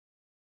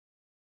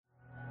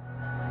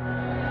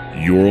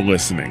You're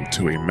listening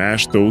to a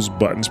Mash Those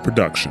Buttons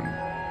production.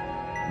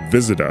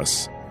 Visit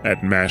us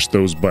at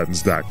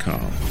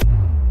mashthosebuttons.com.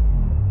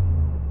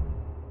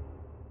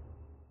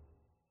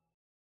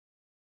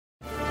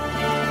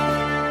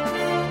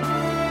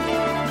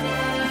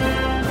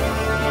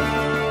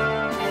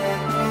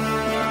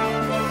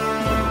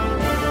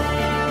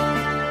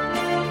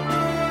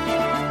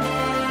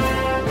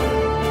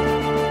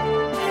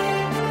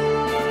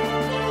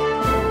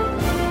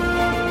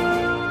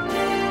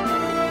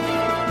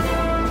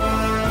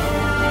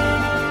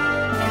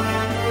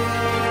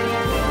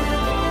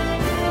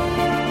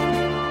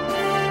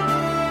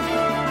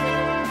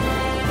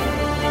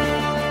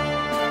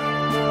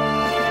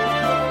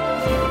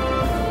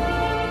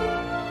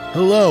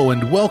 Hello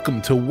and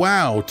welcome to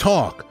WoW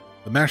Talk,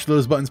 the Mash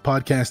Those Buttons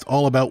podcast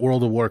all about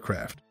World of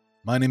Warcraft.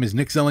 My name is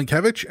Nick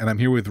Zelenkevich, and I'm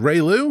here with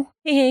Ray Liu.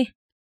 Hey.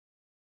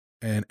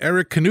 And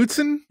Eric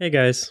Knutson. Hey,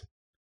 guys.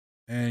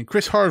 And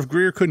Chris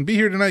Harv-Greer couldn't be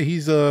here tonight.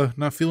 He's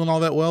not feeling all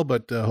that well,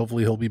 but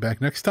hopefully he'll be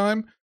back next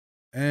time.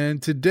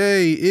 And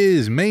today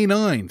is May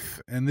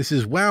 9th, and this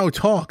is WoW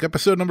Talk,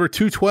 episode number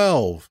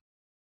 212.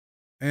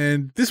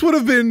 And this would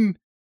have been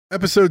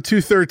episode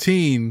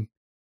 213.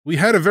 We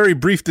had a very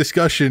brief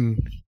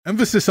discussion,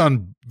 emphasis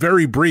on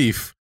very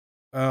brief,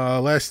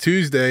 last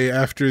Tuesday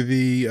after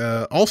the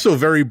also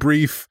very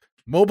brief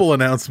mobile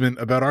announcement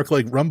about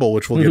Arclight Rumble,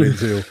 which we'll get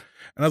into. And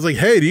I was like,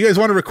 hey, do you guys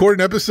want to record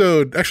an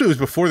episode? Actually, it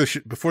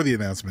was before the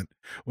announcement,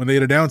 when they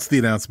had announced the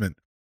announcement.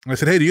 And I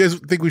said, hey, do you guys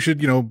think we should,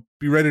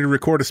 be ready to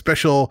record a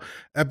special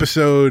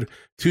episode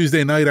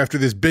Tuesday night after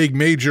this big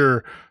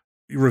major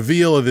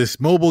reveal of this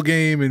mobile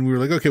game? And we were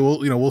like, okay, well,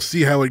 we'll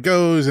see how it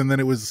goes. And then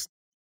it was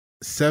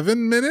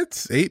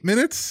 8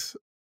 minutes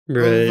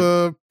Right.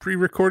 of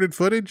pre-recorded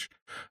footage.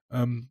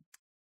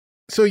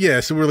 So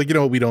we're like,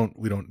 we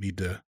don't need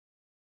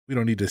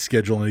to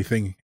schedule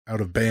anything out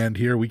of band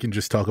here. We can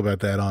just talk about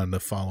that on the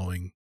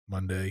following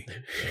Monday.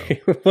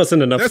 So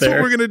Wasn't enough that's there.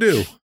 what we're gonna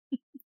do.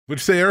 What'd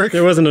you say, Eric?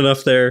 There wasn't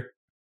enough there.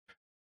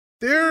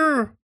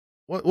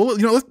 Well,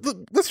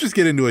 let's just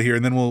get into it here,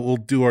 and then we'll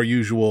do our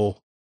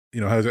usual.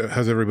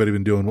 How's everybody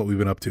been doing? What we've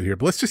been up to here?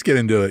 But let's just get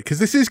into it, because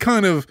this is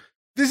kind of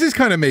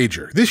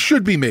major. This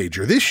should be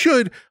major.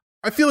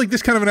 I feel like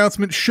this kind of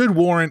announcement should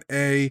warrant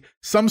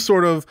some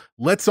sort of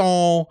let's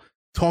all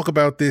talk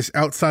about this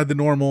outside the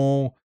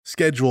normal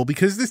schedule,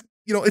 because this,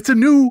 it's a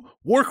new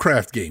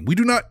Warcraft game. We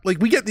do not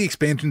we get the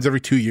expansions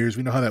every 2 years.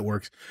 We know how that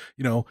works.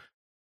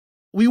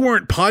 We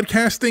weren't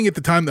podcasting at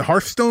the time that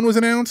Hearthstone was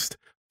announced,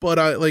 but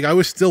I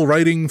was still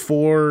writing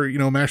for,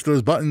 Mash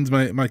Those Buttons,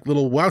 my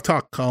little WoW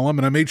Talk column,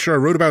 and I made sure I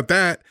wrote about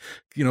that,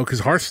 because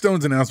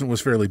Hearthstone's announcement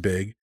was fairly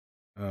big.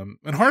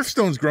 And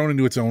Hearthstone's grown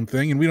into its own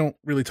thing, and we don't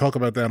really talk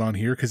about that on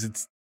here because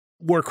it's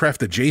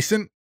Warcraft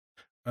adjacent.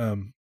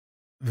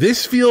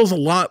 This feels a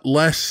lot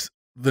less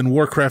than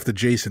Warcraft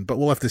adjacent, but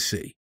we'll have to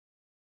see.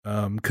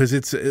 Because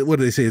what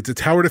do they say? It's a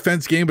tower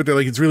defense game, but they're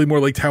like, it's really more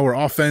like tower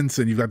offense,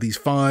 and you've got these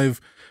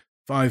five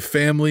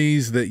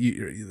families that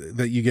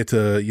you get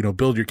to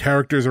build your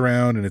characters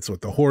around, and it's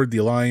what the Horde, the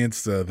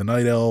Alliance, the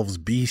Night Elves,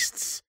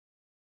 Beasts,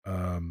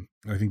 I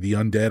think the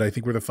Undead, I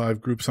think were the 5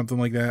 groups, something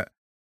like that,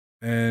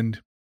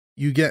 and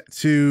you get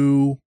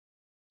to,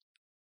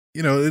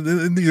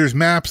 there's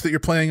maps that you're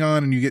playing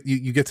on, and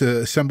you get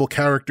to assemble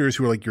characters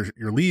who are like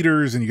your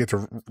leaders, and you get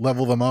to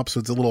level them up.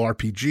 So it's a little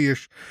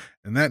RPG-ish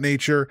in that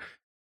nature.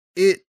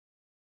 It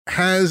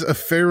has a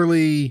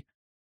fairly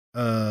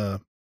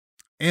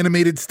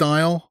animated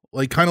style,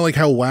 kind of like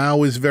how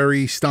WoW is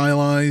very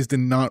stylized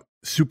and not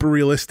super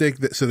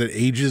realistic, so that it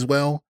ages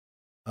well.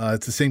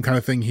 It's the same kind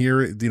of thing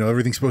here.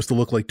 Everything's supposed to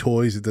look like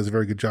toys. It does a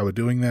very good job of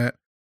doing that.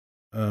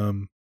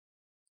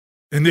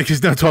 And Nick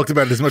has now talked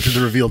about it as much as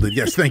the reveal did.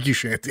 Yes, thank you,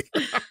 Shanty.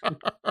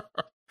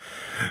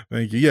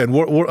 Thank you. Yeah, and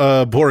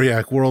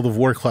Boryak, World of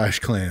War Clash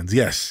Clans.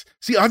 Yes.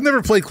 See, I've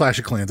never played Clash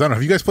of Clans. I don't know.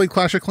 Have you guys played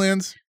Clash of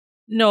Clans?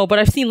 No, but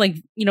I've seen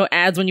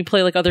ads when you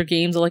play other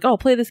games. They're like, oh,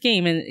 play this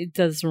game, and it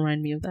does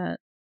remind me of that.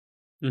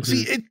 Mm-hmm.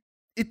 See,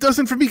 it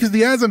doesn't for me, because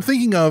the ads I'm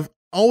thinking of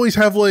always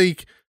have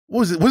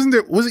was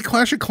it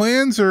Clash of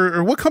Clans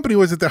or what company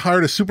was it that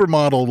hired a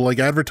supermodel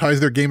to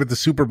advertise their game at the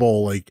Super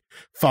Bowl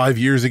 5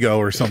 years ago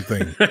or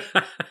something?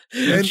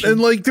 and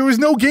there was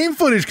no game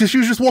footage because she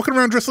was just walking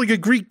around dressed like a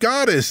Greek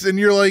goddess, and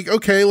you're like,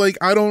 okay,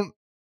 I don't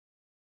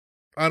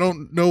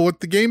know what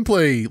the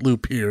gameplay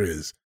loop here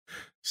is.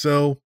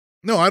 So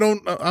no,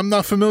 I'm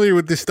not familiar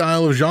with this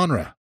style of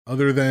genre,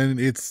 other than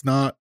it's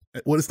not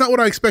what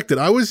I expected.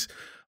 I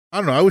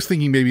don't know. I was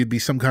thinking maybe it'd be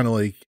some kind of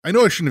I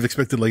know I shouldn't have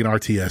expected an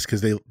RTS,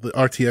 because the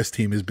RTS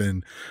team has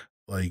been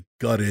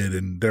gutted,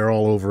 and they're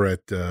all over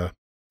at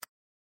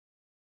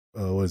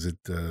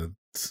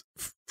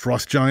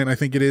Frost Giant, I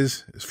think it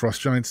is.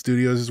 Frost Giant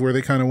Studios is where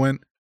they kind of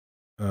went.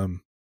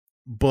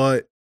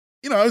 But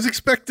I was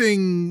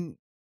expecting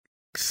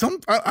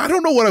I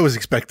don't know what I was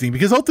expecting,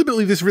 because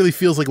ultimately this really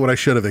feels like what I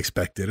should have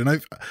expected.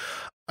 And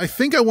I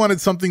think I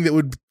wanted something that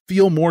would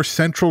feel more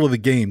central to the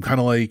game, kind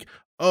of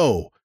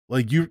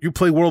you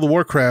play World of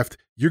Warcraft,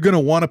 you're going to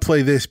want to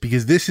play this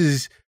because this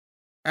is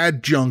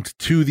adjunct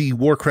to the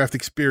Warcraft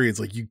experience.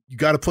 Like you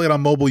got to play it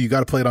on mobile, you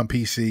got to play it on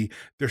PC.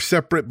 They're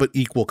separate but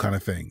equal kind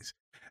of things.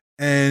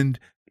 And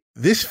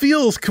this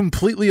feels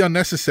completely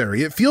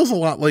unnecessary. It feels a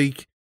lot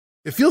like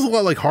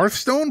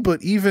Hearthstone,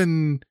 but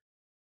even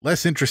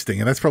less interesting.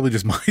 And that's probably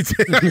just my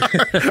take.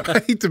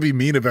 I hate to be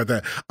mean about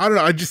that. I don't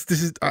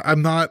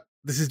know.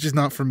 This is just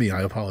not for me.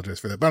 I apologize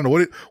for that. But I don't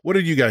know. What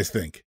did you guys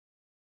think?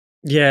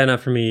 Yeah, not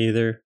for me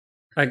either.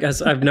 I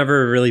guess I've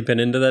never really been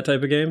into that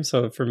type of game,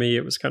 so for me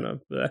it was kind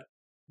of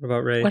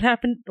about right. What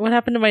happened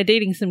to my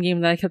dating sim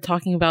game that I kept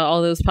talking about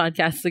all those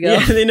podcasts ago?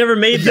 Yeah, they never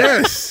made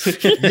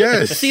that.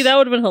 Yes. See, that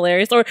would have been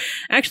hilarious. Or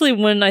actually,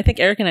 when I think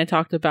Eric and I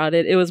talked about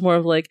it, it was more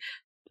of like,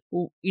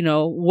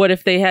 what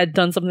if they had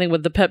done something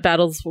with the pet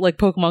battles like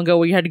Pokemon Go,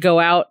 where you had to go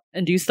out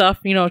and do stuff,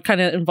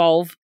 kind of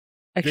involve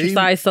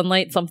exercise,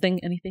 sunlight, something,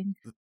 anything.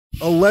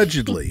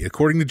 Allegedly,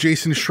 according to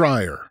Jason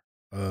Schreier,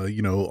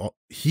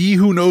 he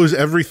who knows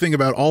everything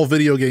about all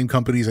video game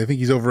companies. I think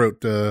he's over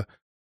at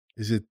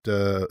it's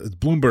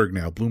Bloomberg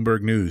now,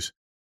 Bloomberg News.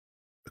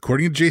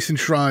 According to Jason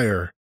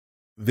Schreier,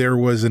 there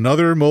was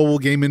another mobile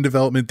game in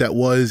development that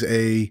was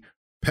a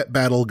Pet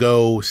Battle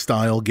Go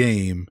style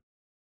game,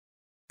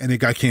 and it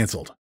got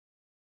canceled.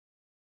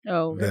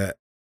 Oh, that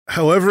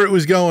however it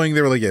was going,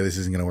 they were like, yeah, this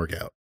isn't going to work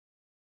out.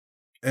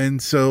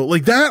 And so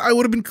like that, I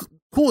would have been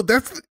cool.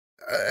 That's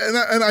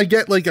and I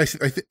get like I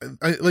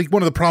like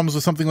one of the problems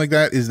with something like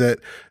that is that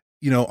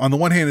on the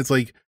one hand it's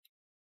like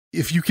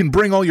if you can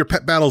bring all your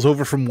pet battles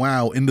over from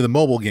WoW into the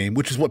mobile game,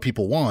 which is what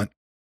people want,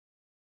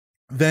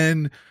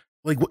 then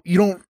like you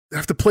don't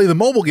have to play the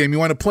mobile game. You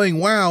wind up playing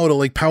WoW to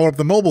like power up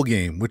the mobile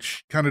game,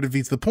 which kind of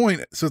defeats the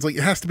point. So it's like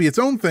it has to be its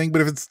own thing.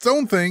 But if it's its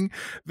own thing,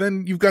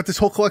 then you've got this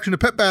whole collection of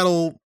pet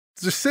battle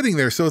just sitting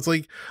there. So it's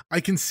like I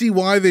can see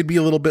why they'd be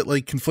a little bit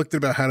like conflicted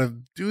about how to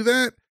do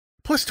that.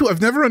 Plus, too,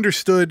 I've never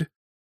understood.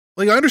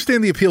 Like I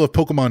understand the appeal of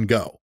Pokemon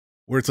Go,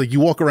 where it's like you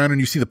walk around and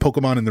you see the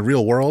Pokemon in the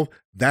real world.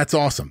 That's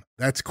awesome.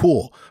 That's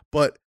cool.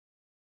 But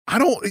I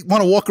don't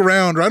want to walk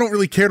around, or I don't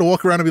really care to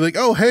walk around and be like,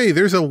 oh, hey,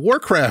 there's a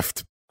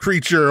Warcraft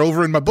creature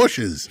over in my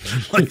bushes.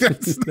 Like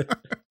that's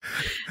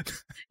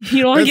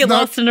you don't want to get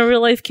lost in a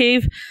real life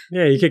cave.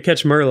 Yeah, you could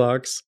catch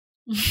Murlocs.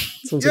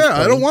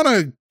 Yeah, I don't want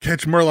to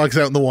catch Murlocs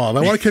out in the wild.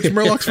 I want to catch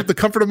Murlocs with the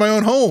comfort of my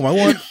own home. I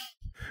want,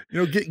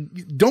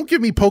 don't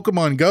give me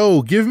Pokemon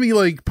Go. Give me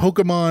like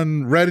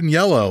Pokemon Red and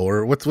Yellow,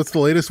 or what's the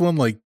latest one,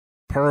 like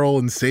Pearl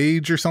and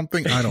Sage or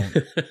something. I don't.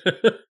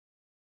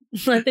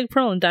 I think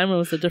Pearl and Diamond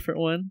was a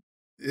different one.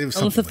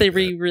 Unless if they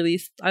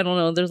re-released. I don't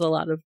know. There's a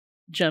lot of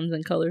gems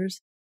and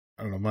colors.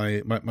 I don't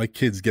know. My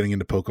kid's getting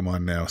into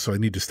Pokemon now, so I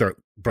need to start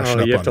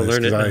brushing up you on have to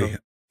this. learn it.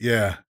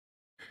 Yeah.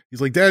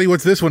 He's like, Daddy,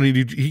 what's this one?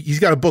 And he's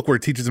got a book where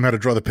it teaches him how to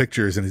draw the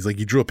pictures, and he's like,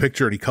 he drew a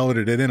picture and he colored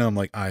it in, and I'm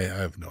like, I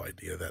have no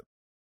idea that.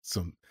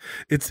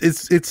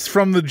 It's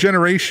from the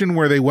generation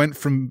where they went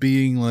from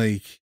being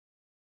like,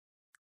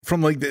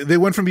 they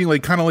went from being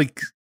like kind of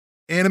like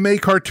anime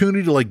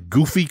cartoony to like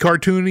goofy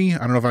cartoony.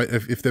 I don't know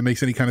if that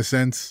makes any kind of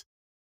sense.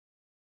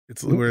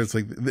 It's where it's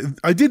like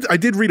I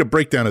did read a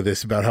breakdown of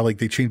this about how like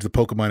they changed the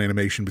Pokemon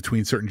animation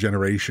between certain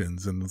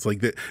generations, and it's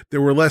like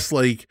there were less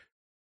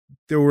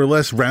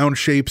round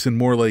shapes and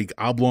more like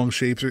oblong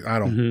shapes. I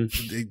don't.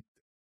 Mm-hmm.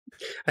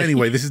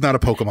 Anyway, this is not a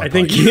Pokemon. I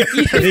think you're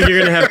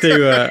gonna have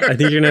to. I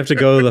think you're gonna have to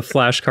go the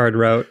flashcard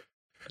route.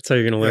 That's how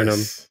you're gonna learn them.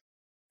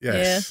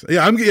 Yes.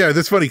 Yeah.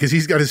 That's funny because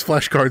he's got his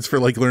flashcards for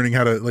like learning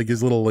how to like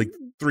his little like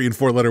 3 and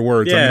 4 letter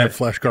words. Yeah. I'm gonna have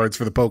flashcards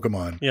for the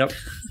Pokemon. Yep.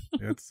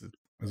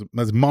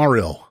 That's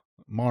Maril.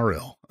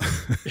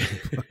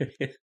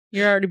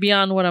 You're already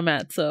beyond what I'm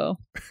at, so.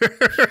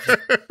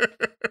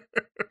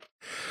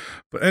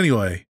 But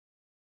anyway,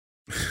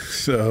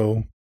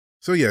 so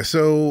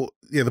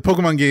the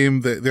Pokemon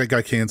game that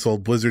got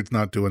canceled. Blizzard's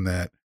not doing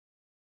that.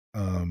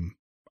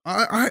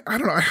 I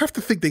don't know. I have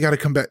to think they got to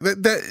come back.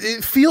 That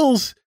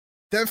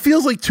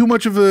feels like too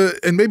much of a,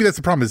 and maybe that's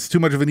the problem. It's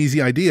too much of an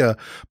easy idea.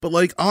 But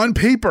like on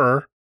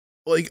paper,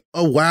 like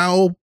a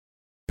WoW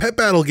pet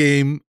battle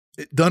game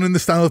done in the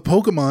style of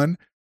Pokemon,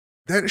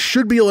 that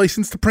should be a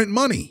license to print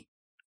money,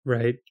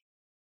 right?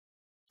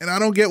 And I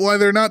don't get why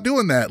they're not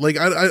doing that. Like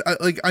I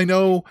don't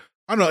know.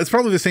 It's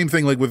probably the same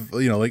thing. Like with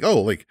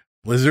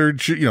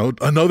Blizzard,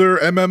 another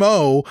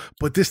MMO,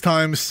 but this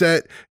time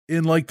set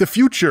in like the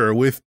future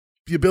with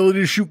the ability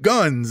to shoot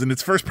guns and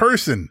it's first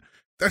person.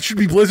 That should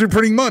be Blizzard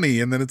printing money.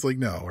 And then it's like,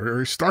 no,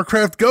 or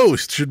StarCraft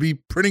Ghost should be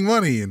printing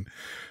money. And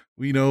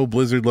we know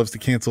Blizzard loves to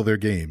cancel their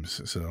games.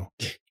 So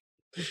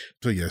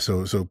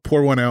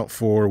pour one out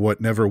for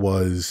what never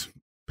was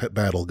Pet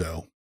Battle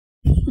Go.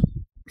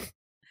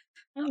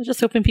 I was just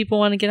hoping people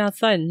want to get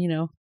outside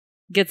and,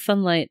 get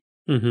sunlight.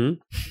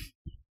 Mm-hmm.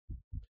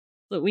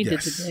 What we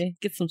did today.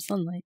 Get some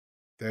sunlight.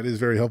 That is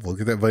very helpful.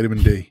 Get that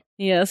vitamin D.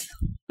 Yes.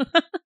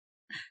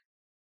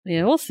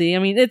 Yeah, we'll see. I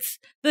mean, it's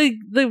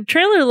the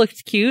trailer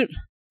looked cute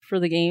for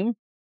the game.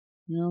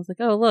 I was like,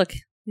 oh look,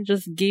 he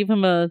just gave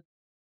him a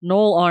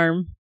knoll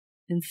arm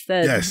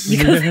instead. Yes.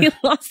 Because he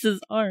lost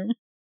his arm.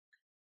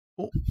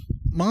 Well,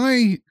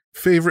 my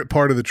favorite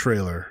part of the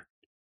trailer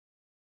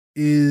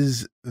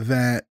is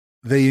that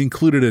they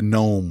included a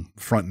gnome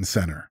front and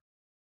center,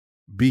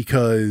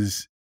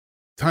 because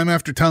time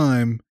after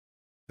time,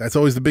 that's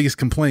always the biggest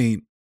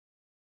complaint,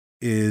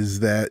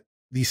 is that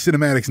these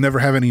cinematics never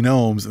have any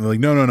gnomes. And they're like,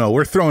 no,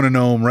 we're throwing a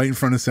gnome right in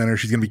front of center.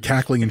 She's going to be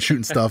cackling and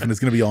shooting stuff, and it's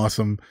going to be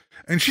awesome.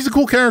 And she's a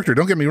cool character,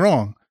 don't get me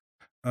wrong.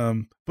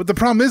 But the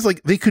problem is,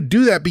 like, they could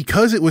do that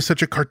because it was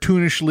such a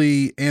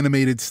cartoonishly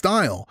animated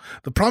style.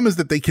 The problem is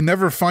that they can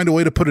never find a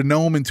way to put a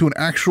gnome into an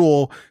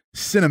actual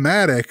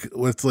cinematic.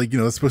 It's like,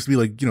 it's supposed to be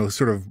like,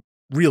 sort of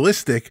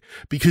realistic,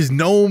 because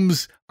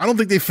gnomes, I don't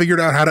think they figured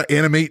out how to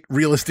animate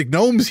realistic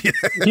gnomes yet.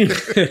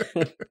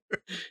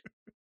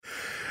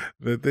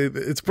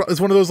 It's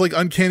one of those like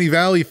uncanny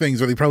valley things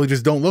where they probably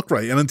just don't look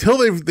right. And until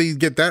they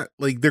get that,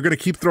 like, they're going to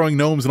keep throwing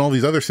gnomes and all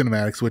these other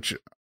cinematics, which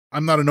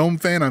I'm not a gnome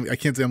fan. I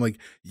can't say I'm like,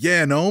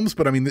 yeah, gnomes,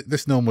 but I mean,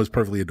 this gnome was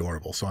perfectly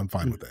adorable, so I'm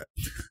fine with that.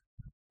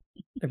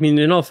 I mean,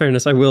 in all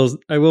fairness, I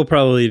will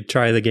probably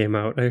try the game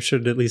out. I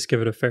should at least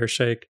give it a fair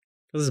shake.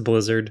 This is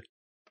Blizzard,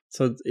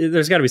 so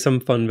there's got to be some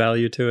fun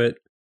value to it.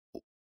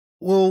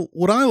 Well,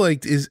 what I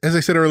liked is, as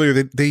I said earlier,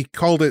 that they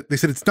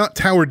said it's not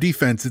tower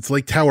defense, it's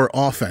like tower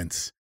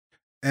offense.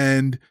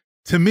 And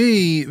to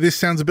me, this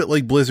sounds a bit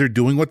like Blizzard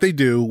doing what they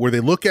do, where they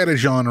look at a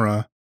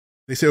genre,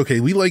 they say, okay,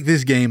 we like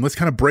this game, let's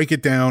kind of break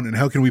it down, and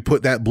how can we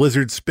put that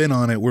Blizzard spin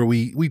on it, where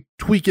we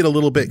tweak it a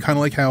little bit, kind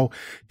of like how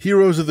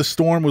Heroes of the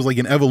Storm was like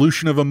an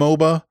evolution of a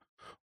MOBA,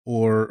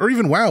 or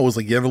even WoW was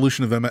like the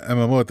evolution of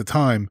MMO at the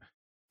time.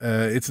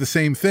 It's the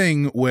same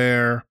thing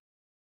where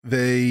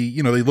they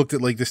looked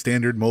at like the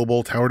standard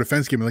mobile tower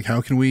defense game, and like,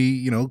 how can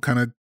we, kind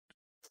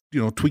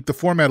of, tweak the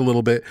format a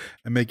little bit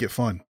and make it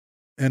fun.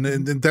 And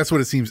that's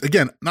what it seems.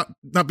 Again,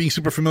 not being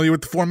super familiar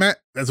with the format,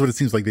 that's what it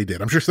seems like they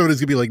did. I'm sure somebody's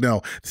gonna be like,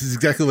 no, this is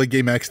exactly like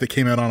Game X that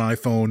came out on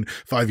iPhone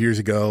 5 years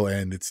ago,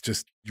 and it's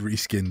just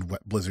reskinned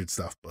Blizzard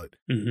stuff. But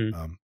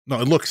no,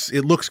 it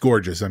looks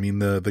gorgeous. I mean,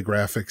 the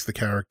graphics, the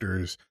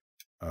characters.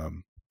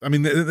 I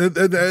mean,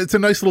 it's a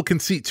nice little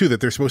conceit too,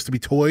 that they're supposed to be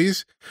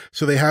toys,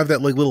 so they have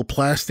that like little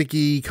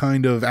plasticky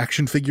kind of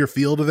action figure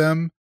feel to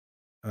them.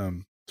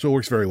 So it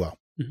works very well.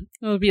 It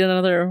would be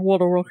another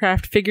World of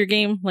Warcraft figure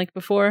game like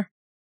before.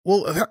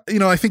 Well,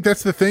 I think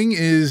that's the thing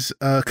is,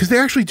 because they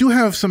actually do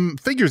have some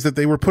figures that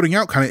they were putting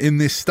out kind of in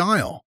this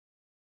style,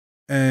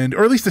 or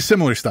at least a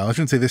similar style. I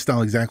shouldn't say this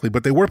style exactly,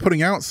 but they were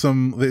putting out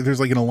some.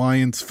 There's like an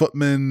Alliance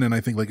footman, and I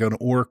think like an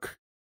orc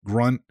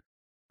grunt,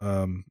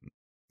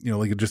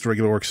 like just a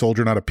regular orc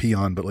soldier, not a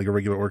peon, but like a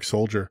regular orc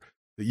soldier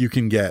that you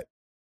can get.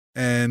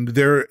 And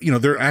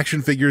they're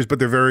action figures, but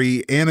they're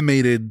very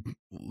animated.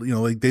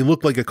 Like they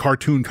look like a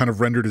cartoon kind of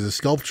rendered as a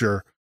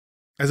sculpture,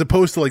 as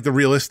opposed to like the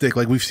realistic,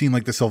 like we've seen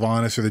like the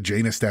Sylvanas or the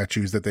Jaina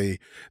statues that they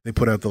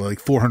put out the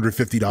like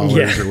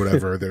 $450 or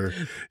whatever. They're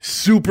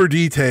super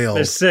detailed.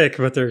 They're sick,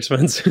 but they're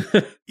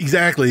expensive.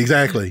 Exactly.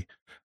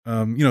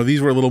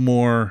 These were a little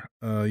more,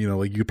 like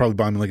you could probably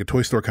buy them in like a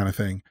toy store kind of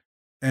thing.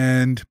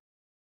 And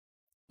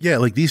yeah,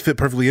 like these fit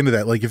perfectly into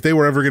that. Like if they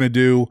were ever going to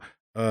do,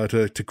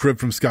 to crib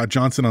from Scott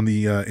Johnson on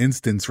the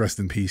instance, rest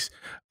in peace.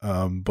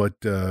 But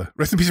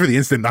rest in peace for the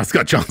instant, not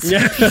Scott Johnson.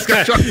 Yeah.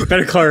 Scott Johnson.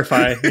 Better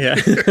clarify.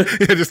 Yeah.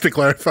 Yeah, just to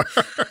clarify.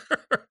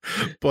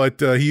 But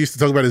he used to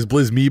talk about his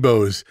Blizz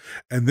Meebos,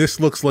 and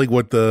this looks like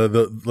what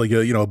the like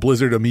a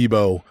Blizzard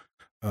amiibo.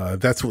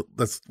 That's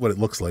what it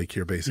looks like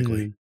here,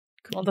 basically.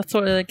 Mm-hmm. Well, that's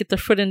why they get their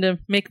foot in to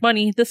make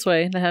money this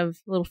way. They have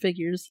little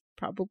figures,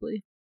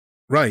 probably.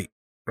 Right.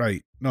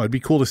 No, it'd be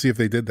cool to see if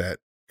they did that.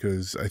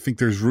 Because I think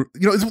there's,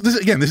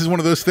 this is one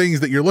of those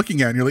things that you're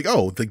looking at and you're like,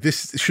 oh, like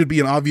this should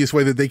be an obvious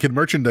way that they could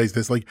merchandise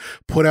this, like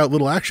put out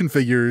little action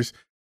figures,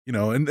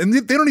 and they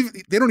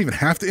don't even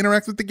have to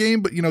interact with the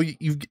game, but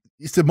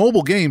it's a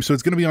mobile game, so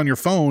it's going to be on your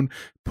phone.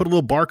 Put a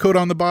little barcode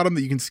on the bottom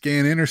that you can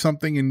scan in or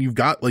something, and you've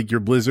got like your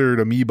Blizzard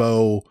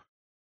amiibo,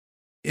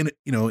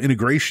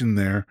 integration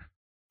there,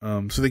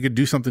 so they could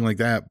do something like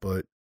that.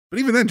 But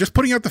even then, just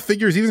putting out the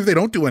figures, even if they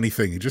don't do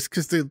anything, just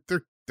because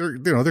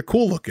they're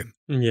cool looking.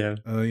 Yeah.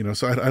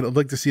 So I'd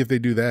like to see if they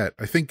do that.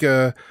 I think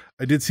I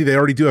did see they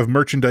already do have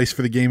merchandise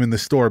for the game in the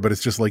store, but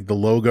it's just like the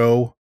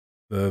logo,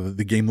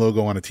 the game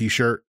logo on a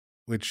t-shirt,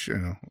 which,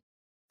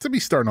 to be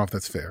starting off,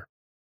 that's fair.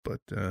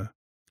 But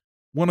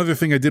one other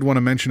thing I did want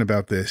to mention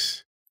about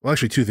this, well,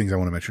 actually two things I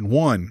want to mention.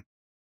 One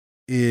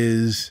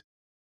is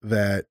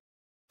that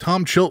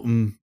Tom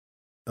Chilton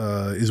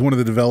is one of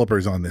the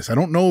developers on this. I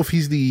don't know if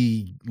he's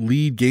the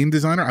lead game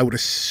designer. I would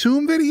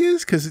assume that he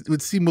is, because it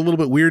would seem a little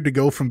bit weird to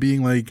go from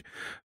being like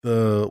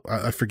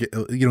I forget,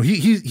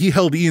 he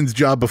held Ian's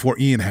job before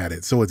Ian had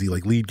it. So was he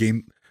like lead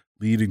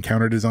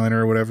encounter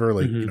designer or whatever?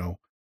 Like,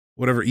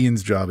 whatever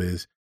Ian's job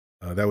is,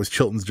 that was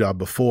Chilton's job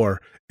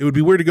before. It would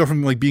be weird to go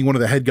from like being one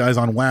of the head guys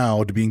on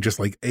WoW to being just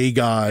like a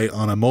guy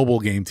on a mobile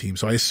game team.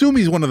 So I assume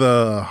he's one of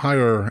the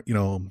higher,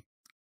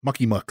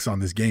 mucky mucks on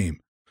this game.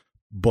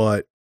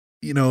 But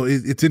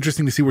it's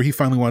interesting to see where he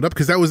finally wound up,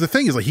 because that was the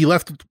thing, is like he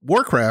left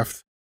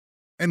Warcraft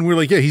and we're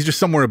like, yeah, he's just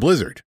somewhere at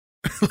Blizzard.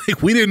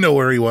 Like we didn't know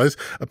where he was.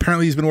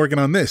 Apparently he's been working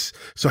on this.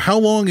 So how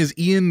long has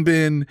Ian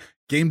been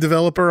game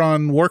developer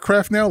on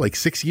Warcraft now? Like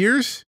 6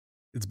 years?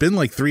 It's been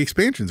like 3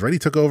 expansions, right? He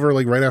took over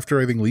like right after,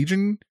 I think,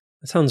 Legion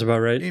That sounds about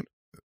right.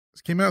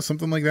 This came out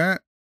something like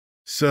that.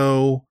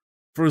 So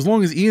for as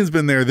long as Ian's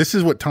been there, this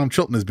is what Tom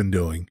Chilton has been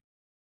doing.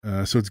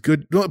 So it's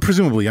good. Well,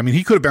 presumably, I mean,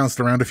 he could have bounced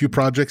around a few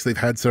projects. They've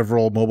had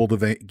several mobile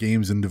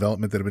games in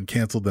development that have been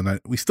canceled. And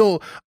we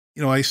still,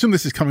 I assume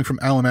this is coming from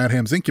Alan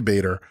Adham's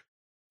incubator.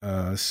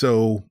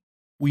 So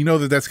we know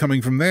that that's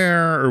coming from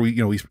there, or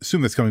we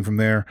assume that's coming from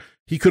there.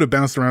 He could have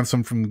bounced around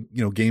some from,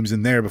 games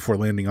in there before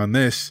landing on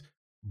this,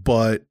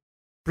 but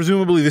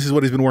presumably this is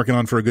what he's been working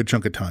on for a good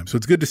chunk of time. So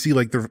it's good to see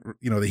like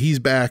that he's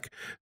back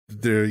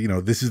there.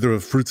 This is the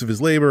fruits of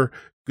his labor.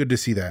 Good to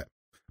see that.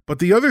 But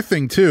the other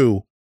thing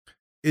too,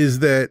 is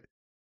that,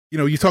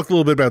 you talked a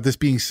little bit about this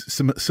being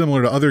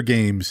similar to other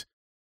games.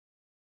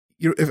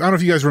 I don't know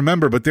if you guys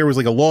remember, but there was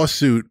like a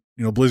lawsuit.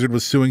 Blizzard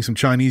was suing some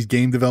Chinese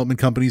game development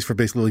companies for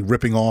basically like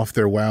ripping off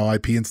their WoW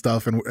IP and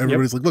stuff. And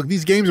everybody's like, look,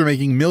 these games are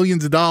making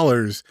millions of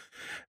dollars,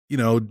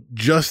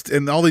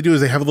 and all they do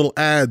is they have a little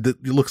ad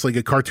that looks like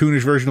a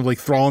cartoonish version of like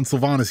Thrall and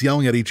Sylvanas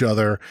yelling at each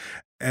other.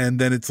 And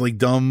then it's like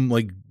dumb,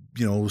 like,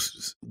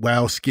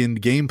 WoW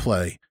skinned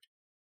gameplay.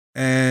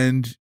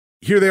 And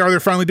here they are, they're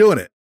finally doing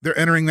it. They're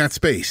entering that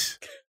space.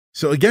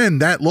 So again,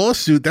 that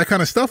lawsuit, that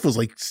kind of stuff was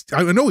like,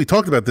 I know we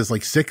talked about this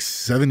like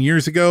 6-7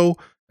 years ago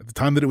at the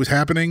time that it was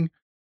happening.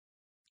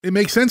 It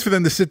makes sense for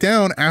them to sit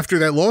down after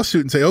that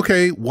lawsuit and say,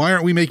 okay, why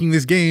aren't we making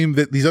this game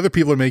that these other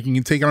people are making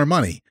and taking our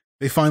money?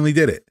 They finally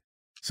did it.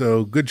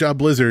 So good job,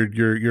 Blizzard.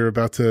 You're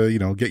about to,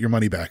 get your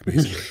money back,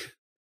 basically.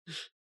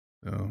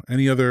 So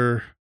any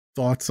other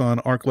thoughts on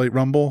Arclight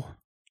Rumble?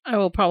 I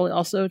will probably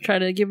also try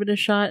to give it a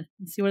shot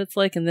and see what it's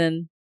like, and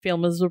then fail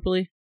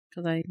miserably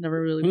because I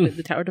never really played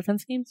the tower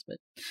defense games. But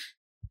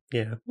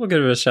yeah, we'll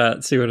give it a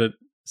shot. See what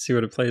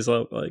it plays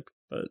out like.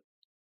 But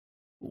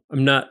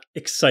I'm not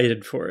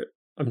excited for it.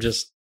 I'm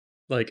just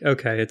like,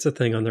 okay, it's a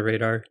thing on the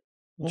radar.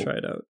 We'll try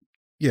it out.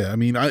 Yeah, I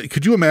mean,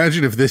 could you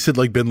imagine if this had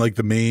like been like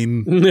the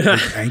main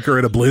anchor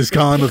at a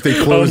BlizzCon if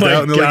they closed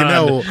out and they're like,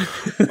 no,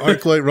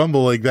 Arclight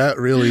Rumble, like that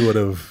really would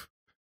have.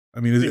 I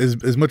mean,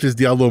 as much as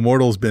Diablo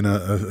Immortal's been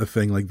a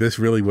thing, like this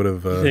really would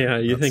have.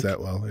 You think that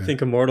well? Yeah.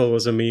 Think Immortal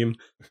was a meme?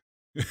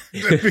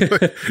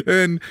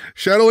 And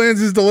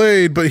Shadowlands is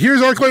delayed, but here's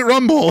Arclight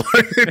Rumble.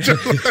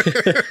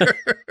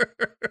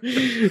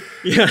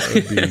 Yeah,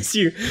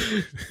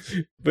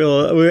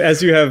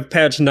 as you have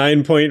patch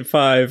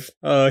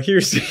 9.5,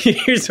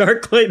 here's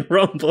Arclight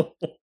Rumble.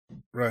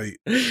 Right.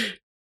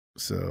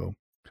 So,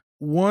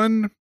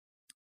 one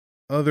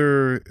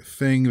other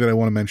thing that I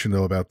want to mention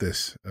though about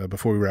this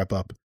before we wrap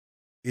up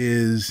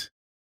is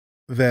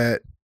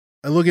that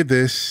I look at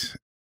this.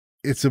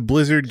 It's a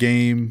Blizzard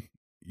game.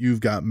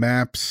 You've got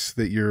maps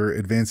that you're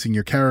advancing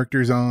your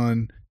characters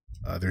on.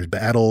 There's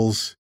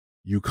battles.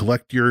 You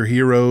collect your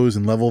heroes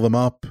and level them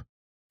up.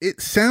 It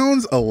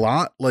sounds a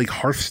lot like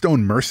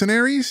Hearthstone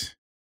Mercenaries.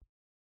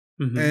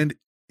 Mm-hmm. And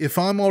if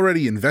I'm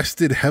already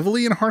invested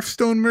heavily in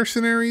Hearthstone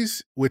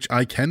Mercenaries, which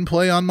I can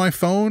play on my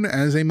phone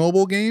as a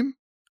mobile game,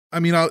 I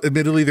mean,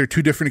 admittedly, they're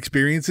two different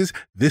experiences.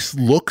 This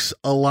looks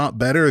a lot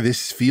better.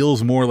 This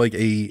feels more like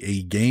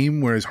a game,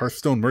 whereas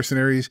Hearthstone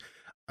Mercenaries,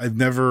 I've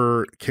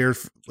never cared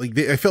for, like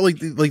I felt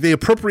like they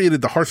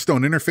appropriated the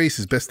Hearthstone interface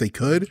as best they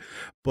could,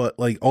 but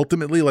like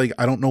ultimately, like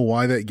I don't know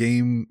why that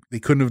game they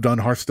couldn't have done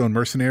Hearthstone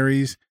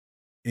Mercenaries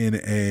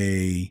in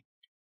a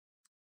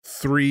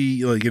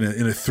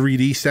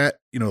 3D set,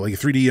 like a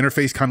 3D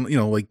interface kind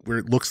of, like where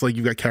it looks like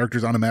you've got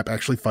characters on a map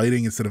actually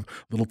fighting instead of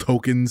little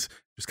tokens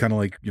just kind of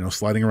like,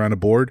 sliding around a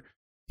board.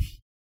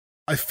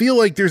 I feel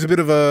like there's a bit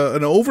of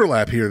an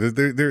overlap here.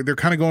 They're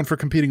kind of going for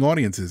competing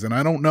audiences, and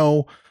I don't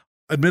know.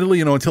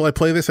 Admittedly, until I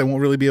play this, I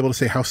won't really be able to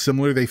say how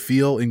similar they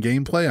feel in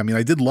gameplay. I mean,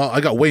 I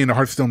got way into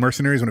Hearthstone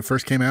Mercenaries when it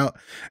first came out,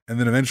 and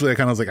then eventually I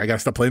kind of was like, I gotta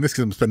stop playing this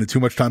because I'm spending too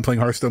much time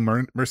playing Hearthstone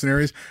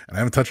Mercenaries, and I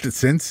haven't touched it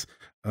since.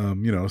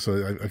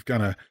 So I've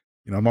kind of,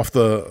 I'm off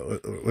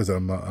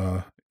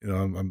I'm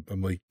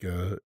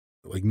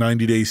like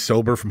 90 days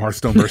sober from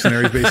Hearthstone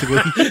Mercenaries,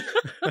 basically.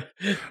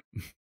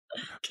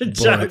 Good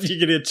job. You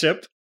get a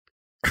chip.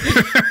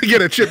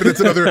 Get a chip, and it's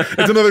another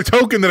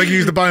token that I can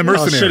use to buy a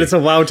mercenary. Oh shit, it's a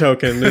WoW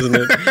token, isn't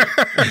it?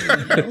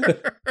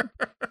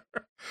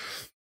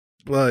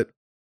 But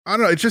I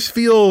don't know, it just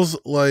feels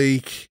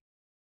like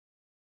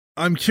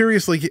I'm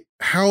curious, like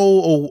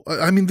how.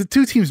 I mean, the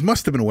two teams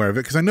must have been aware of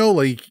it because I know,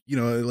 like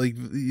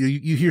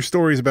you hear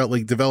stories about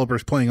like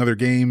developers playing other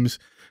games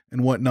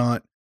and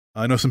whatnot.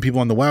 I know some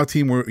people on the WoW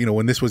team were,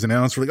 when this was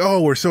announced, were like,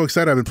 "Oh, we're so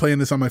excited! I've been playing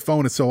this on my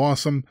phone. It's so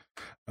awesome."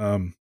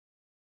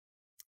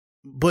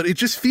 But it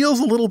just feels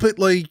a little bit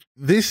like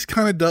this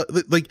kind of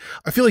does. Like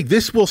I feel like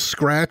this will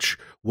scratch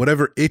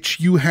whatever itch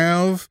you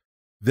have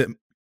that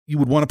you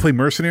would want to play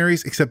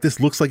Mercenaries. Except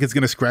this looks like it's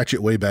going to scratch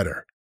it way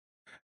better.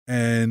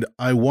 And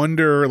I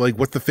wonder, like,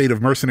 what the fate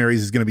of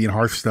Mercenaries is going to be in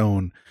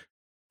Hearthstone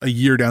a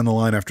year down the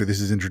line after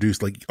this is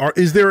introduced. Like,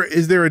 is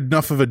there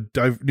enough of a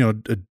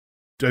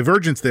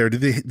divergence there? Do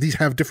these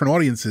have different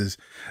audiences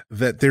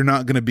that they're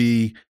not going to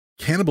be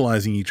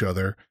cannibalizing each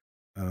other?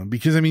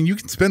 Because I mean, you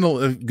can spend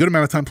a good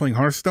amount of time playing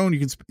Hearthstone. You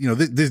can,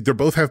 they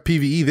both have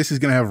PvE. This is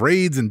going to have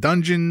raids and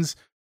dungeons.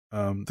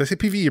 Did I say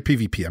PvE or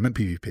PvP? I meant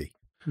PvP.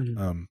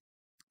 Mm-hmm.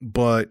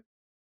 but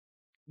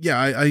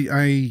yeah,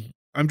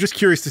 I'm just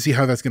curious to see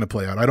how that's going to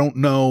play out. I don't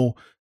know.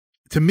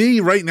 To me,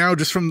 right now,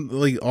 just from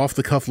like off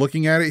the cuff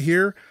looking at it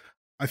here,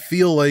 I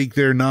feel like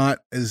they're not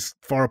as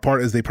far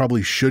apart as they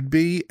probably should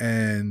be,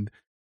 and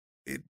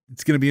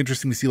it's going to be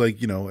interesting to see, like,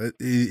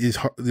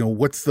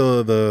 what's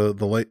the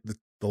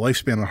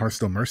lifespan of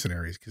Hearthstone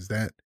Mercenaries, because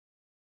that,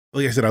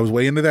 like I said, I was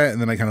way into that, and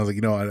then I kind of was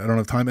like, I don't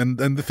have time. And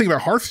the thing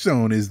about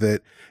Hearthstone is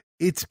that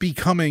it's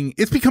becoming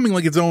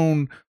like its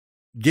own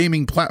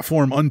gaming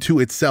platform unto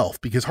itself,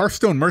 because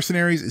Hearthstone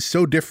Mercenaries is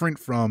so different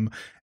from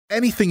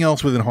anything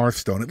else within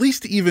Hearthstone. At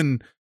least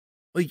even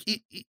like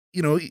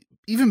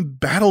even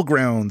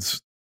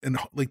Battlegrounds and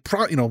like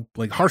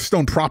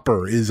Hearthstone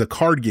proper is a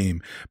card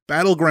game.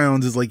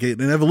 Battlegrounds is like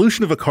an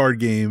evolution of a card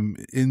game,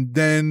 and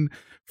then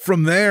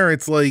from there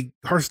it's like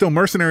Hearthstone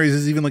Mercenaries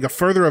is even like a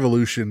further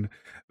evolution.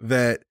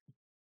 That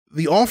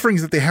the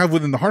offerings that they have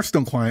within the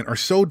Hearthstone client are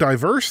so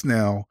diverse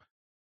now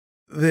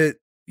that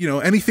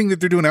anything that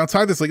they're doing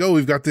outside this, like, oh,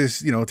 we've got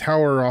this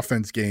tower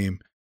offense game,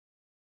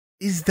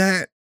 is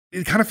that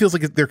it kind of feels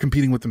like they're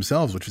competing with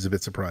themselves, which is a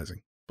bit surprising.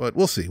 But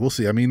we'll see.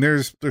 I mean,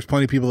 there's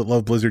plenty of people that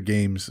love Blizzard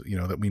games,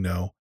 that we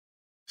know.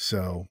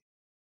 So,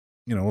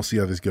 we'll see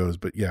how this goes.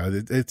 But yeah,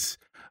 it's.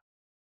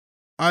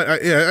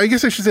 I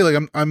guess I should say,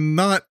 like, I'm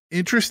not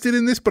interested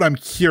in this, but I'm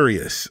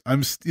curious.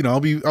 I'll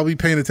be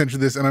paying attention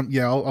to this, and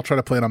I'll try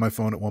to play it on my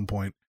phone at one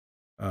point.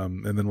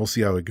 And then we'll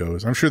see how it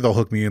goes. I'm sure they'll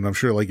hook me in. I'm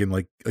sure, like, in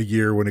like a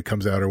year when it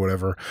comes out or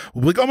whatever,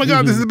 we'll be like, oh my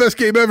God, this is the best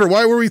game ever.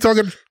 Why were we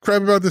talking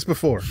crap about this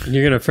before?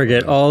 You're going to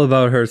forget all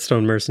about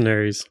Hearthstone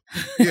Mercenaries.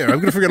 Yeah, I'm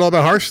going to forget all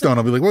about Hearthstone.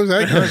 I'll be like, what was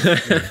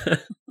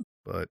that?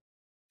 But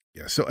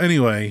yeah, so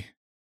anyway,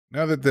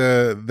 now that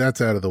that's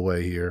out of the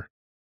way here,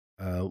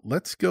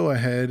 let's go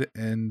ahead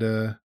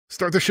and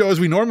start the show as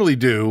we normally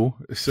do.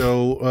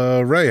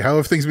 So, Ray, how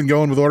have things been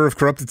going with Order of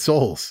Corrupted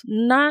Souls?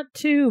 Not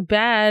too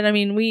bad. I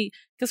mean, we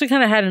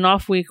kind of had an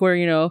off week where,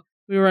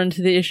 we run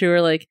into the issue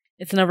where, like,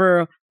 it's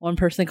never one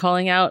person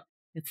calling out.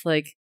 It's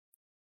like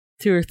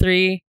 2 or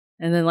 3.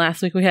 And then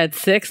last week we had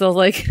 6. I was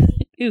like,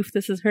 oof,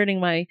 this is hurting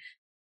my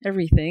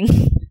everything.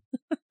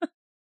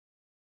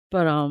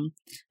 But, I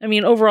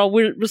mean, overall,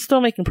 we're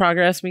still making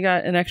progress. We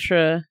got an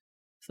extra,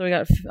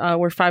 so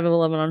we're 5 of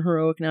 11 on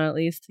Heroic now, at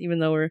least, even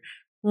though we're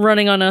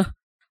running on a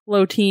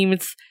low team.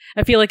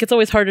 I feel like it's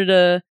always harder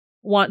to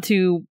want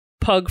to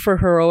pug for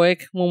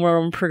Heroic when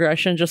we're on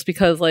progression, just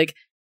because, like,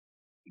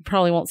 you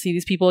probably won't see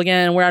these people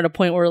again. We're at a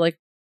point where, like,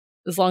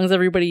 as long as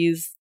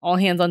everybody's all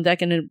hands on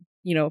deck and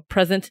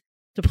present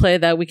to play,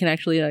 that we can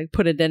actually, like,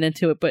 put a dent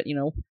into it. But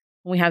when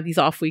we have these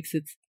off weeks,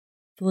 it's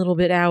a little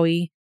bit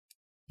owie.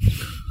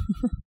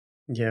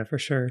 Yeah, for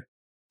sure.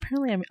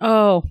 Apparently,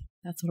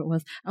 that's what it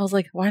was. I was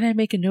like, why did I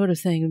make a note of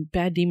saying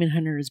bad Demon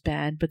Hunter is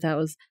bad? But that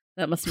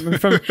must have been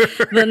from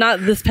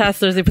not this past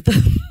Thursday, but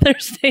the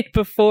Thursday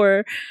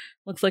before.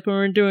 Looks like when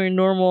we were doing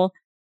normal.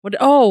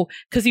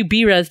 Because you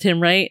B-resed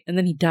him, right? And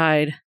then he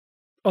died.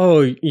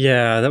 Oh,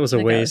 yeah, that was a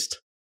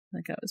waste.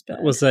 That guy was bad.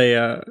 That was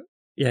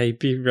he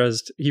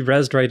B-resed. He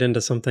resed right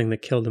into something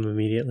that killed him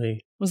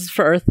immediately. Was it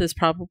for Earth's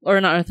probably, or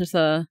not Earth's,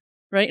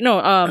 right? No,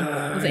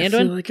 was it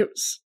Anduin?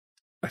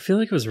 I feel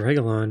like it was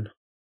Regulon.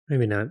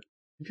 Maybe not.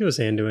 Maybe it was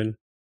Anduin.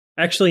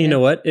 Actually, you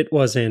know what? It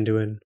was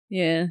Anduin.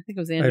 Yeah, I think it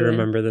was Anduin. I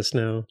remember this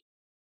now.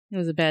 It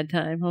was a bad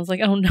time. I was like,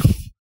 oh no.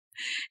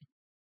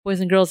 Boys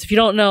and girls, if you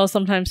don't know,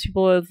 sometimes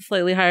people with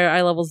slightly higher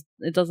eye levels,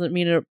 it doesn't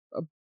mean it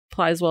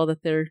applies well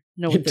that they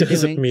know what they're doing. It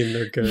doesn't mean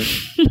they're good.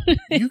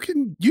 You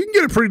can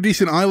get a pretty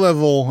decent eye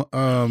level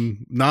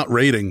not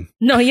rating.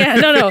 No.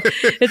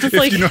 It's just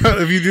like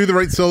if you do the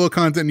right solo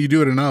content and you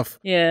do it enough.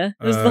 Yeah.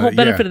 There's the whole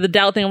benefit of the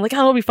doubt thing. I'm like,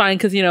 I'll be fine,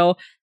 because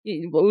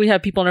we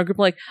have people in our group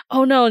like,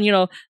 oh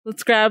no,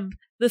 let's grab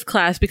this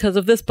class because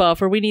of this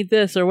buff, or we need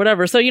this or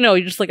whatever. So you're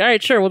just like, all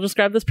right, sure, we'll just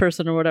grab this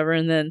person or whatever.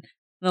 And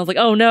I was like,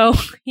 oh no,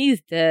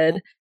 he's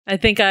dead. I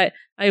think I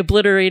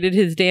obliterated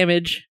his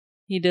damage.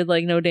 He did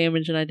like no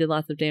damage, and I did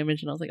lots of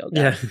damage, and I was like, oh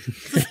god.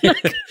 Yeah.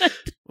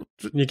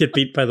 You get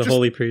beat by the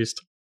Holy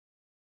Priest.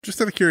 Just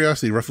out of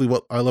curiosity, roughly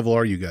what eye level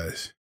are you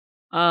guys?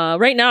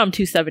 Right now I'm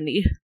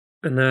 270.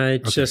 And I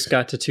just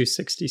got to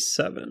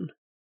 267.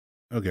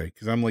 Okay,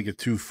 because I'm like at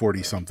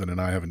 240 something,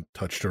 and I haven't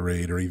touched a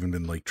raid or even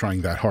been like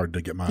trying that hard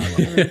to get my eye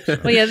level.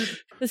 So. Well, yeah,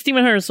 this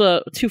Demon Hunter is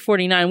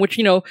 249, which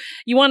you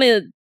want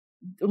to.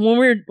 When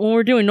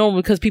we're doing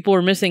normal, because people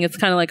were missing, it's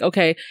kind of like,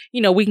 okay,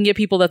 we can get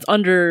people that's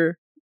under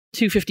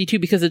 252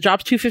 because it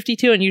drops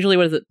 252, and usually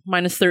what is it,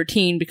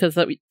 -13, because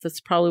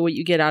that's probably what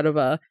you get out of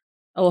a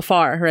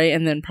LFR, right?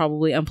 And then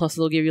probably M+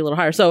 will give you a little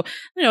higher. So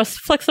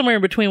flex somewhere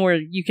in between where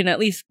you can at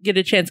least get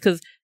a chance, because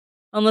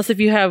unless if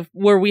you have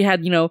where we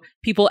had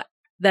people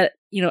that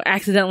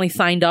accidentally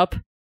signed up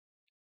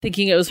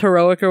thinking it was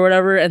Heroic or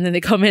whatever, and then they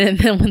come in and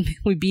then when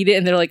we beat it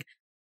and they're like,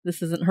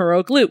 this isn't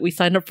Heroic loot, we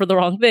signed up for the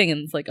wrong thing.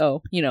 And it's like,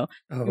 we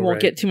won't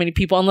get too many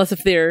people unless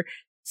if they're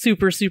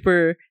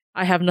super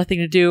I have nothing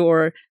to do,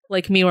 or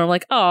like me where I'm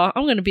like, oh,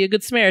 I'm going to be a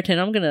good Samaritan,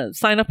 I'm going to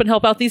sign up and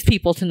help out these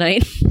people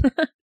tonight.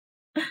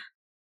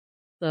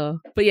 So,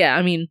 but yeah,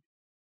 I mean,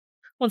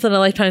 once in a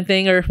lifetime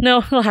thing, or no,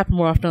 it'll happen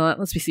more often than that.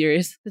 Let's be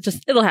serious.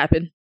 It'll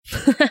happen.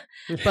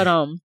 But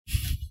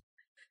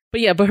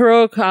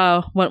heroic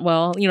went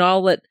well.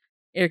 I'll let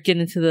Eric get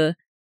into the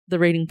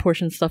rating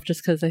portion stuff,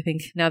 just because I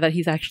think now that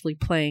he's actually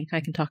playing, I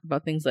can talk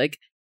about things like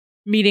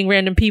meeting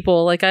random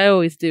people, like I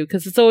always do,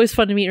 because it's always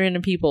fun to meet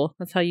random people.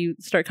 That's how you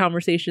start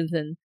conversations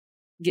and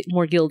get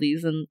more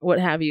guildies and what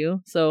have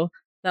you. So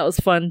that was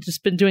fun.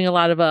 Just been doing a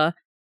lot of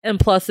M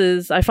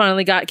pluses. I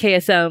finally got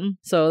KSM,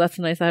 so that's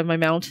nice. I have my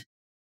mount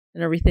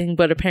and everything,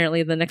 but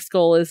apparently the next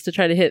goal is to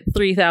try to hit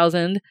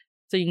 3,000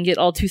 so you can get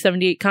all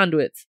 278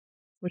 conduits,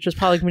 which is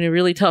probably going to be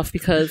really tough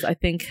because I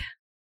think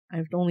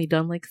I've only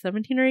done like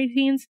 17 or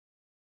 18s,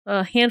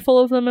 a handful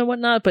of them and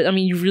whatnot. But I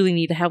mean, you really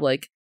need to have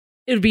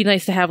it would be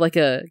nice to have like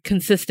a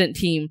consistent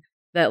team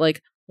that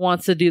like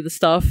wants to do the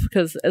stuff,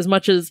 because as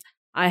much as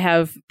I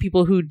have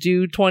people who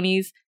do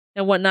 20s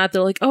and whatnot,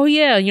 they're like, oh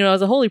yeah,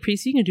 as a holy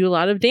priest, you can do a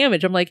lot of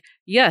damage. I'm like,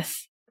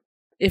 yes,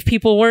 if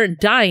people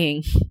weren't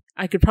dying,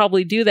 I could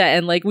probably do that.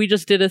 And like, we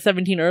just did a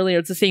 17 earlier.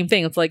 It's the same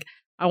thing. It's like,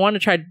 I want to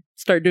try to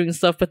start doing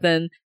stuff, but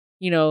then,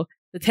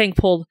 the tank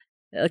pulled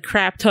a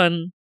crap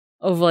ton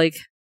of like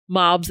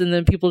mobs, and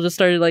then people just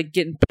started like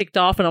getting picked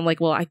off. And I'm like,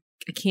 well, I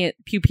can't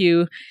pew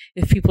pew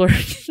if people are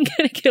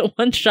going to get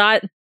one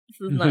shot.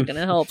 This is not going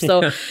to help.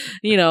 So,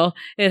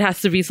 it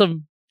has to be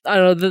some, I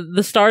don't know,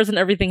 the stars and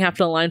everything have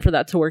to align for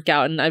that to work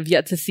out. And I've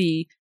yet to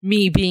see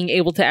me being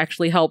able to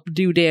actually help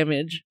do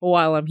damage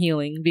while I'm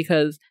healing,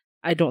 because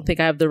I don't think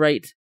I have the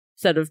right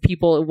set of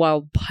people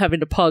while having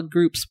to pug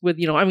groups with,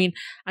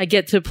 I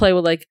get to play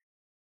with like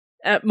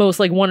at most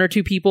like one or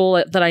two people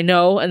that I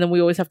know, and then we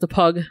always have to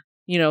pug,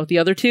 the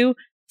other two.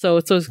 So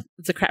it's a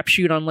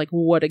crapshoot on like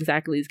what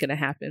exactly is going to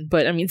happen.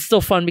 But I mean, it's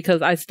still fun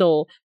because I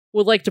still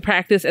would like to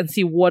practice and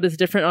see what is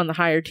different on the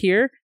higher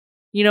tier,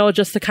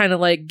 just to kind of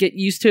like get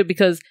used to it,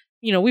 because,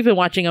 we've been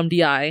watching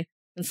DI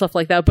and stuff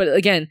like that. But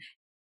again,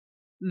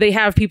 they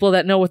have people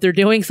that know what they're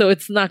doing. So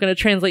it's not going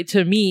to translate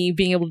to me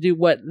being able to do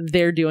what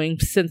they're doing,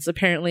 since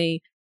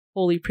apparently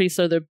holy priests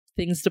are the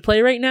things to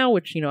play right now,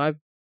 which,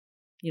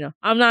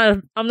 I'm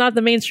not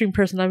the mainstream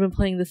person. I've been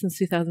playing this since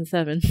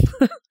 2007.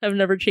 I've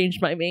never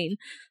changed my main.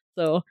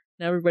 So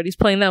now everybody's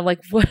playing that. I'm like,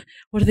 what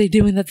are they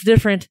doing that's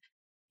different?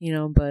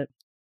 But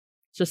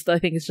I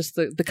think it's just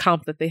the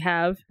comp that they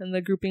have and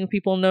the grouping of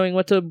people knowing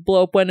what to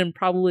blow up when, and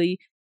probably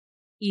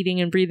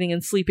eating and breathing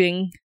and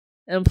sleeping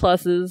and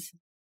pluses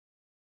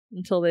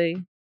until they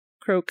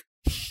croak.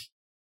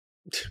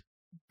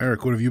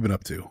 Eric, what have you been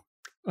up to?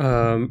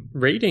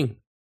 Rating.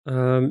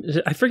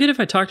 I forget if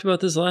I talked about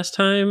this last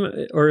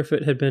time or if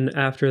it had been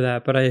after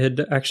that, but I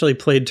had actually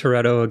played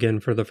Toretto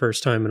again for the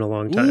first time in a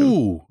long time.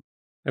 Ooh.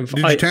 Did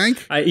you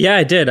tank? Yeah,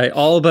 I did. I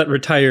all but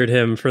retired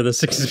him for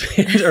this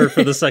expansion, or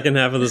for the second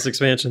half of this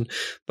expansion.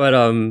 But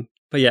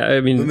yeah, I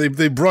mean,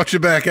 they brought you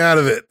back out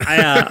of it.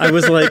 I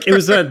was like, it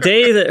was that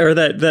day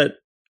that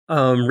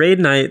raid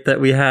night that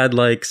we had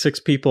like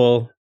 6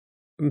 people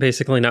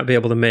basically not be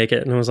able to make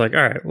it, and I was like,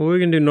 all right, well, we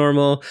can do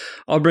normal.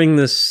 I'll bring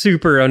this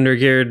super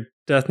undergeared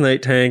Death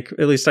Knight tank.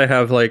 At least I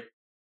have like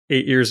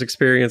 8 years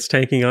experience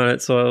tanking on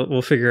it, so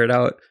we'll figure it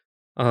out.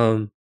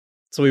 So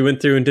we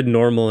went through and did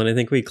normal, and I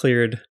think we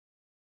cleared.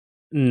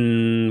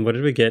 What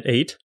did we get?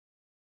 8?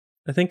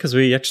 I think, because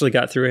we actually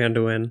got through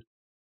Anduin.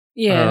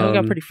 Yeah, we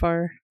got pretty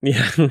far.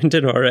 Yeah, we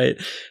did all right.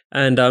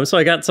 And so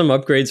I got some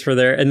upgrades for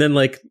there. And then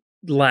like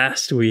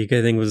last week,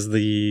 I think was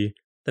the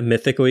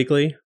Mythic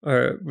Weekly,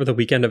 or the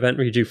weekend event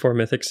where you do 4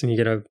 Mythics and you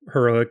get a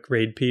heroic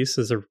raid piece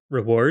as a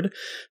reward.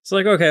 So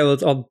like, okay,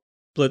 I'll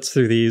blitz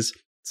through these.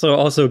 So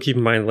also keep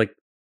in mind, like,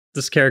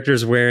 this character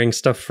is wearing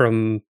stuff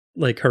from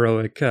like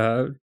heroic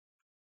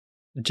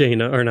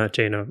Jaina, or not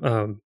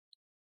Jaina.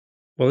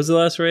 What was the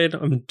last raid?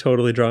 I'm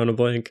totally drawing a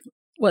blank.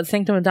 What,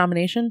 Sanctum of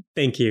Domination?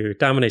 Thank you.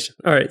 Domination.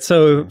 All right.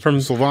 So from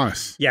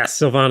Sylvanas. Yes,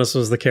 Sylvanas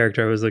was the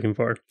character I was looking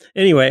for.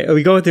 Anyway,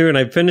 we go through and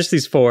I finished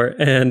these 4,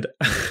 and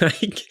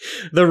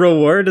the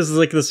reward is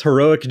like this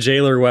heroic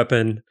jailer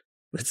weapon.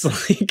 It's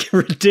like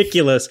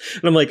ridiculous.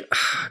 And I'm like,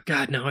 oh,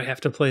 God, now I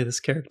have to play this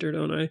character,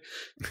 don't I?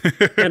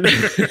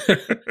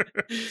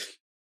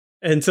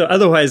 And so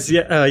otherwise,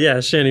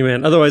 Shanny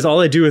Man. Otherwise, all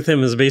I do with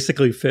him is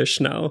basically fish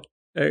now.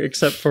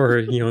 Except for,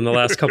 in the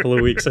last couple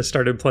of weeks, I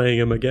started playing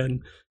him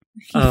again.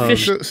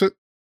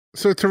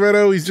 So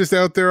Toretto, he's just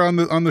out there on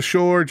the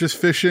shore, just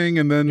fishing,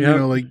 and then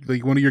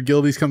like one of your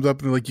guildies comes up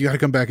and they're like, you got to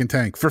come back and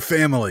tank for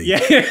family. Yeah,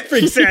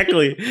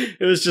 exactly.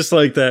 It was just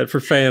like that, for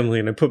family,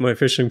 and I put my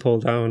fishing pole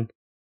down,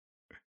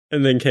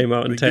 and then came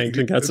out and tanked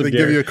and got some gear. They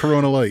give you a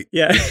Corona Light.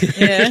 Yeah.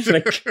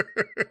 You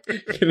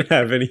can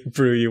have any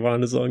brew you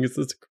want as long as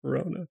it's a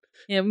Corona.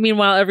 Yeah.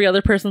 Meanwhile, every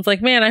other person's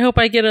like, man, I hope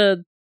I get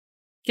a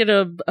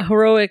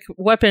heroic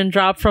weapon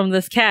drop from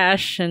this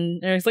cache,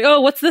 and Eric's like,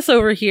 oh, what's this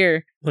over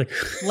here? Like,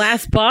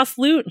 last boss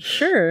loot?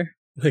 Sure.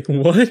 Like,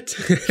 what?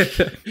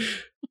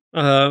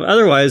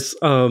 Otherwise,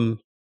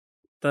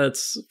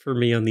 that's for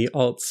me on the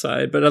alt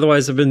side, but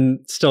otherwise I've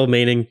been still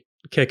maining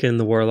kicking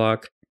the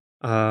Warlock.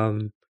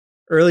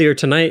 Earlier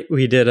tonight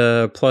we did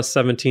a plus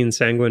 17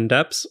 Sanguine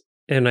Depths,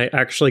 and I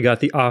actually got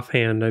the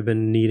offhand I've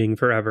been needing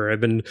forever.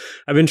 I've been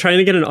trying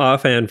to get an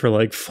offhand for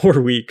like 4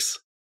 weeks,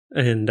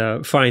 and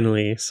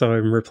finally, so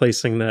I'm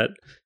replacing that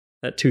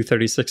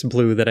 236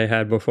 blue that I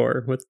had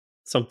before with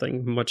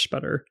something much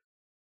better.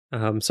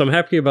 So I'm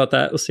happy about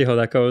that. We'll see how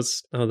that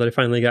goes. Now that I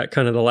finally got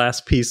kind of the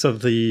last piece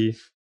of the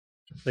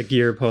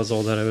gear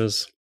puzzle that I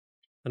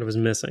was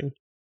missing.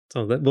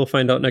 So that we'll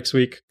find out next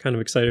week. Kind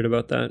of excited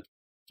about that.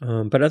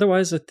 But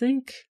otherwise, I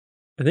think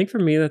for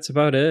me that's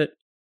about it.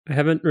 I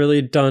haven't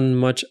really done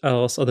much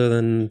else other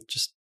than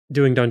just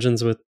doing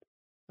dungeons with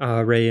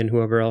Ray and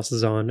whoever else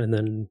is on, and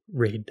then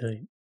raid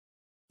night.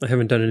 I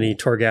haven't done any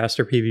Torghast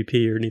or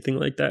PvP or anything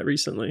like that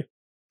recently.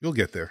 You'll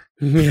get there.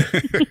 Yeah,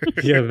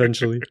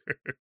 eventually.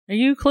 Are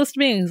you close to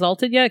being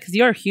exalted yet? Because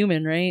you are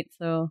human, right?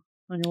 So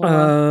on your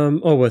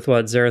wall. With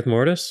what? Zareth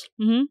Mortis?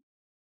 Mm-hmm.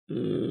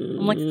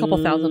 I'm like a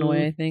couple thousand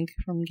away, I think,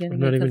 from getting I'm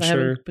not it, even because I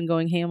sure. haven't been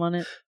going ham on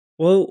it.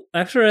 Well,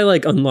 after I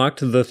unlocked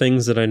the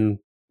things that I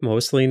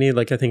mostly need,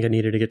 I think I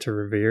needed to get to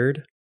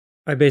Revered,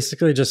 I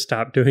basically just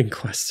stopped doing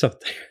quests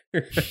up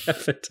there.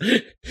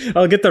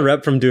 I'll get the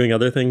rep from doing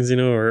other things,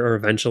 or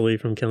eventually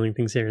from killing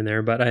things here and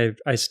there, but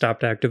I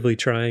stopped actively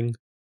trying.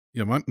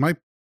 Yeah, my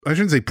I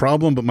shouldn't say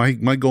problem, but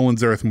my goal in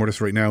Zareth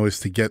Mortis right now is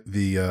to get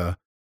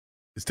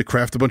is to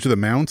craft a bunch of the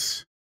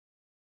mounts.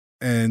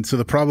 And so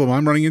the problem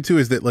I'm running into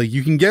is that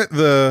you can get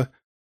the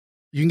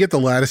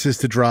lattices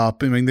to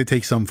drop. I mean, they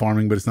take some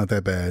farming, but it's not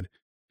that bad.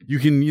 You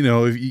can,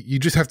 if you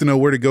just have to know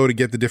where to go to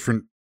get the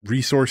different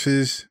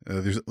resources.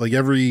 There's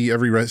every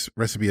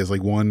recipe has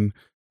one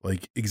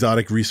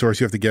exotic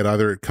resource you have to get.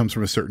 Either it comes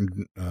from a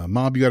certain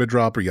mob you got to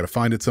drop, or you got to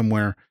find it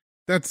somewhere.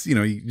 That's,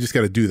 you just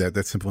got to do that.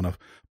 That's simple enough.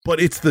 But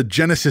it's the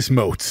Genesis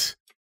motes.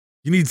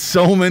 You need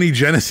so many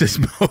Genesis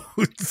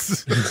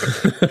modes.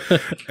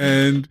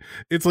 And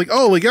it's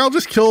I'll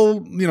just kill,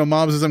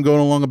 mobs as I'm going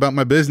along about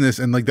my business.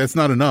 And that's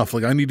not enough.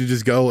 I need to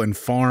just go and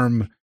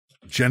farm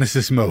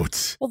Genesis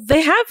motes. Well,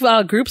 they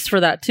have groups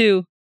for that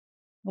too.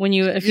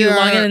 If you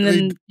log in and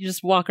then you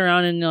just walk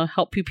around and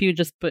help pew,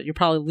 but you're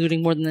probably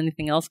looting more than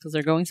anything else because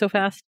they're going so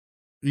fast.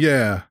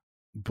 Yeah,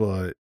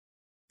 but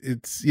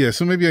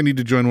so maybe I need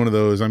to join one of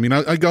those. I mean,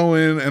 I go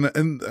in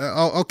and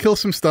I'll kill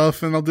some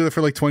stuff, and I'll do it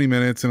for 20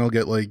 minutes, and I'll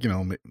get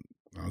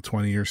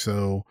 20 or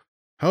so,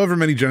 however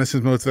many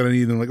Genesis motes that I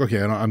need. And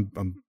okay, I'm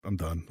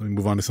done. Let me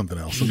move on to something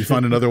else. Let me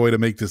find another way to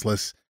make this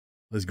less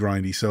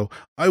grindy. So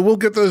I will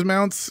get those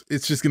mounts.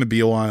 It's just going to be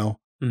a while.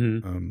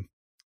 Mm-hmm.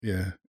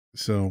 Yeah.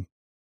 So,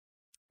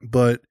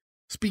 but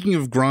speaking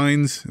of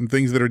grinds and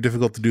things that are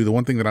difficult to do, the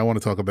one thing that I want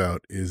to talk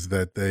about is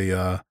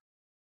that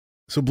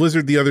so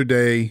Blizzard the other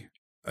day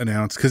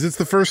announced, because it's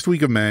the first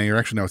week of May, or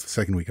actually no, it's the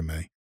second week of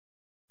May,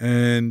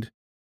 and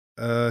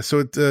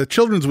so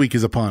Children's Week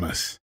is upon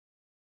us,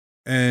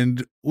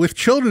 and with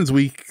Children's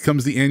Week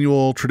comes the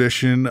annual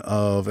tradition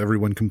of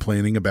everyone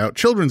complaining about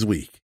Children's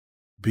Week,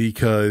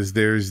 because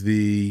there's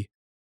the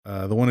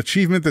one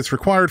achievement that's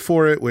required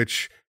for it,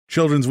 which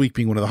Children's Week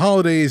being one of the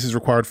holidays is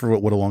required for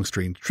what a long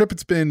strange trip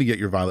it's been to get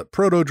your Violet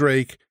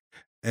Protodrake,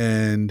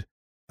 and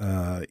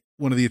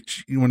one of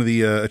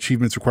the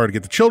achievements required to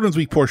get the Children's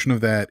Week portion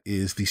of that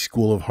is the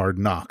School of Hard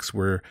Knocks,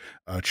 where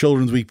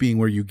Children's Week being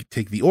where you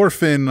take the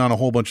orphan on a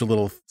whole bunch of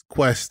little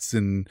quests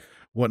and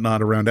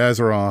whatnot around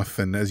Azeroth,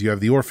 and as you have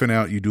the orphan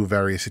out, you do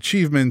various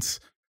achievements,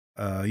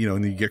 and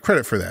then you get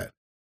credit for that.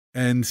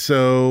 And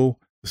so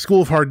the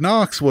School of Hard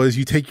Knocks was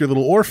you take your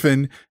little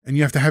orphan and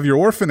you have to have your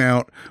orphan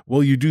out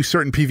while you do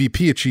certain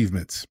PvP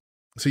achievements.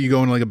 So you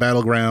go in a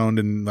battleground,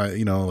 and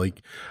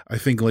I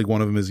think one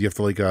of them is you have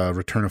to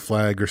return a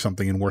flag or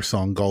something in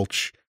Warsong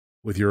Gulch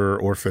with your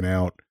orphan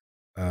out.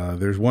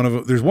 There's one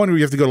where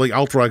you have to go to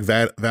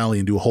Alterac Valley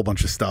and do a whole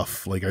bunch of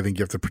stuff. I think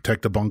you have to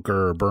protect a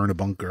bunker or burn a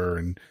bunker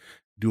and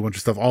do a bunch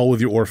of stuff, all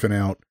with your orphan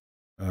out.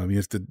 You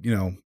have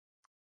to,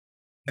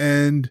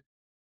 and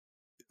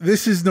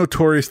this is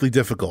notoriously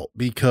difficult,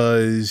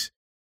 because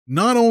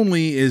not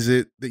only is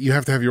it that you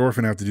have to have your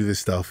orphan out to do this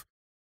stuff,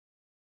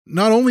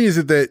 not only is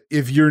it that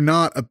if you're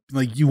not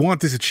you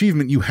want this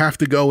achievement, you have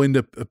to go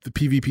into the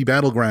PvP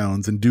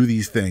battlegrounds and do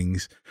these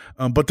things,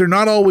 but they're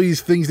not always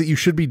things that you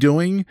should be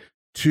doing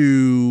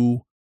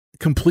to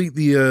complete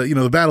the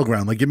the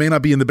battleground. It may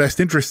not be in the best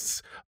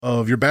interests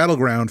of your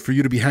battleground for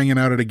you to be hanging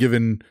out at a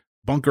given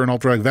bunker in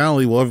Alterac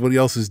Valley while everybody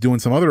else is doing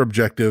some other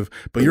objective,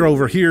 but you're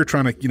over here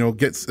trying to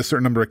get a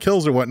certain number of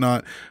kills or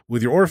whatnot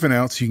with your orphan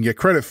out so you can get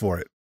credit for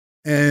it.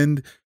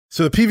 And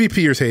so the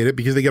PvPers hate it,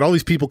 because they get all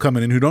these people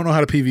coming in who don't know how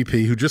to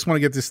PvP, who just want to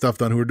get this stuff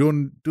done, who are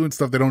doing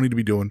stuff they don't need to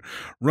be doing,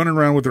 running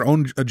around with their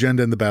own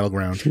agenda in the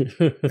battleground.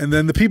 And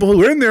then the people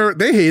who are in there,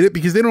 they hate it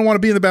because they don't want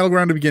to be in the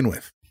battleground to begin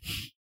with.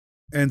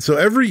 And so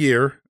every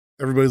year,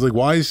 everybody's like,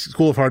 why is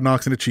School of Hard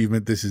Knocks an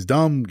achievement? This is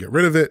dumb. Get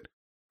rid of it.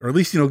 Or at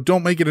least,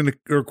 don't make it a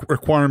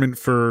requirement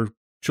for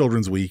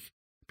Children's Week.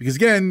 Because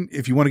again,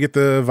 if you want to get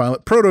the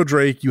Violet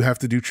Protodrake, you have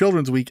to do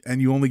Children's Week,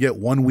 and you only get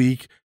 1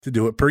 week to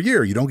do it per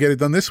year. You don't get it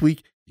done this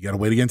week. You got to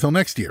wait again until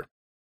next year.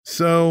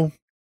 So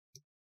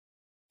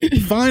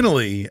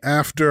finally,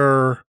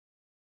 after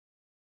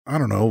I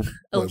don't know.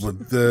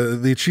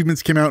 The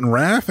achievements came out in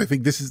Wrath. I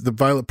think this is the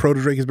Violet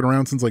Protodrake has been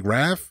around since like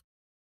Wrath.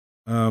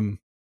 So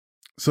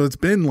it's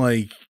been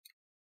like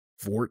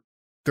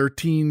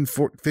 15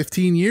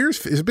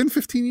 years. Has it been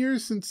 15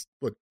 years since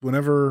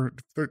whenever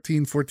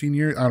 13, 14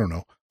 years? I don't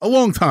know. A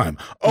long time.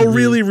 A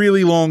really,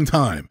 really long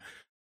time.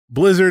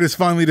 Blizzard has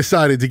finally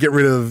decided to get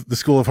rid of the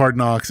School of Hard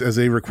Knocks as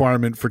a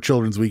requirement for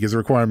Children's Week, as a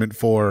requirement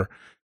for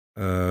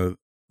the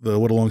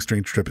What a Long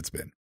Strange Trip it's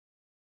been.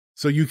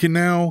 So you can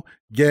now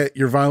get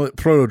your Violet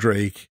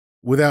Protodrake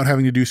without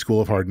having to do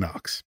School of Hard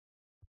Knocks.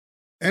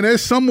 And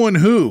as someone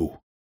who,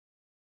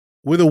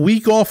 with a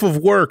week off of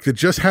work that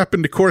just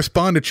happened to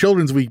correspond to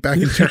Children's Week back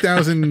in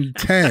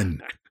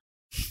 2010,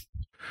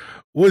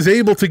 was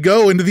able to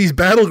go into these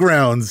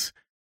battlegrounds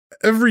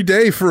every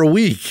day for a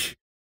week.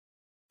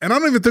 And I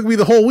don't even think it took me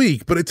the whole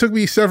week, but it took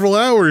me several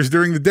hours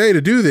during the day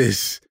to do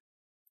this,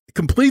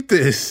 complete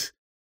this.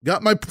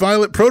 Got my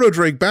Violet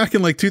Protodrake back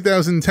in like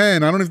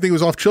 2010. I don't even think it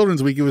was off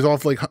Children's Week. It was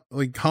off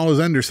like Hollow's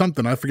End or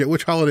something. I forget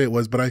which holiday it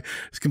was, but I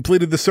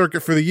completed the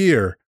circuit for the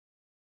year.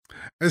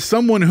 As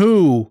someone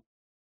who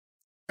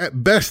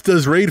at best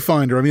does Raid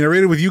Finder, I mean, I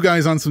raided with you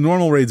guys on some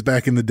normal raids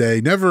back in the day.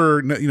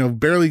 Never,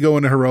 barely go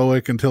into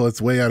Heroic until it's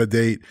way out of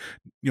date.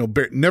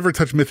 Never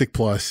touch Mythic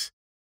Plus.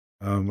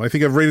 I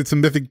think I've raided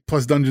some Mythic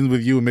Plus dungeons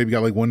with you and maybe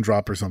got like one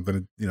drop or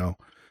something.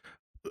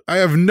 I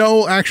have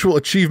no actual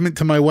achievement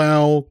to my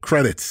WoW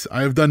credits.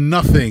 I have done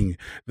nothing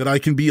that I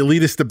can be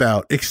elitist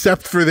about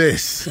except for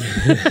this.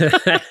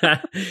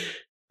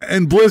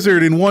 And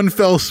Blizzard in one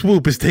fell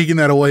swoop has taken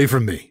that away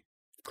from me.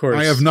 Of course.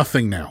 I have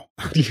nothing now.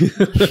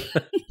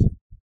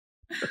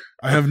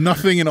 I have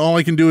nothing, and all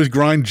I can do is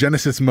grind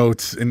Genesis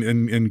motes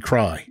and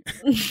cry.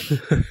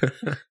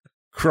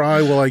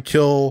 Cry while I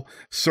kill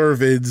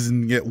Servids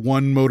and get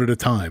one mote at a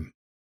time.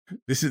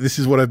 This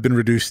is what I've been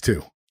reduced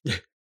to.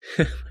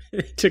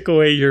 It took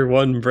away your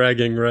one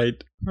bragging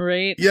right.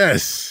 Right?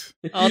 Yes.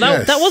 Oh,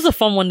 that was a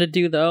fun one to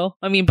do, though.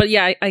 I mean, but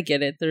yeah, I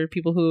get it. There are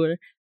people who are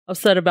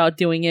upset about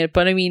doing it,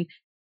 but I mean,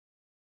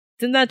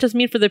 didn't that just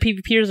mean for the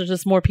PvPers there's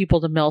just more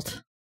people to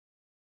melt?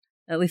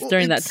 At least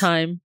during that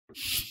time.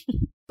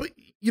 But,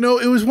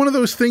 it was one of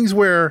those things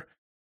where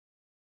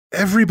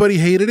everybody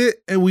hated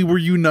it, and we were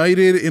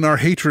united in our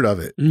hatred of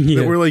it.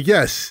 Yeah. That we're like,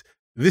 yes,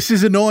 this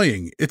is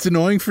annoying. It's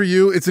annoying for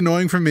you. It's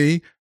annoying for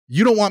me.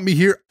 You don't want me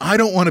here. I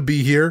don't want to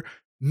be here.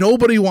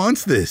 Nobody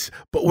wants this,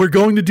 but we're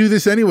going to do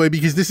this anyway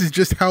because this is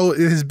just how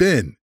it has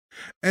been.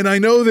 And I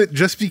know that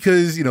just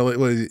because,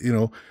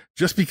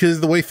 just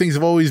because the way things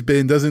have always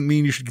been doesn't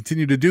mean you should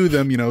continue to do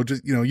them. You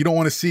don't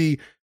want to see,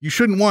 you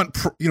shouldn't want,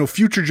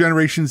 future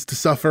generations to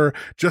suffer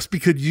just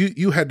because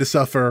you had to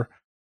suffer.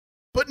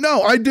 But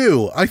no, I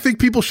do. I think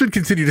people should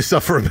continue to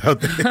suffer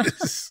about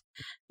this.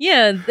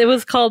 Yeah, it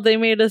was called, they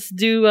made us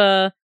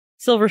do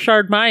Silver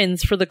Shard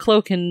Mines for the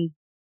cloak in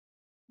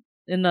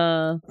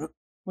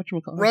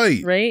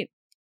whatchamacallit.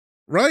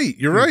 Right.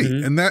 You're right.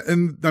 And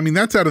I mean,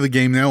 that's out of the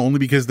game now only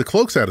because the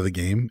cloak's out of the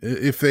game.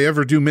 If they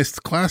ever do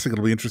Mist Classic,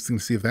 it'll be interesting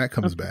to see if that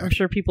comes back. I'm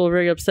sure people are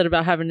very upset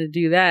about having to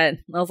do that.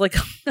 I was like,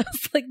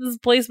 this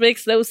place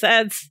makes no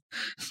sense.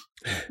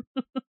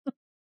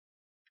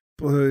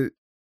 But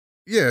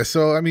yeah,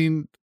 so I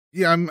mean,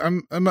 yeah,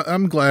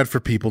 I'm glad for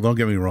people. Don't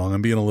get me wrong.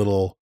 I'm being a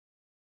little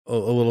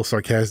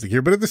sarcastic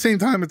here, but at the same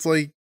time, it's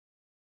like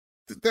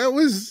that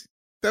was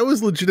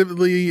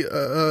legitimately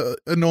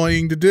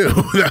annoying to do.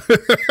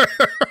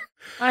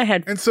 I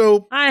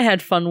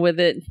had fun with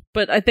it,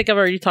 but I think I've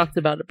already talked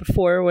about it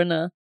before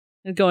when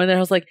going there. I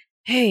was like,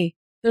 hey,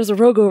 there's a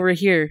rogue over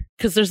here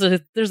because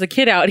there's a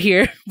kid out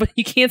here, but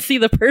you can't see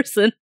the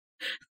person.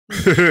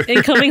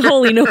 Incoming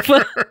Holy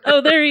Nova.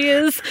 Oh, there he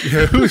is.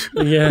 Yeah,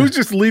 who's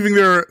just leaving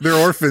their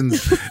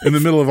orphans in the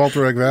middle of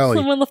Alterac Valley?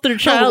 Someone left their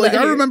child.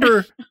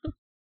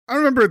 I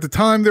remember at the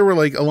time there were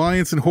like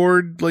Alliance and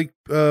Horde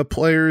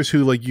players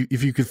who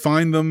if you could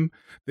find them,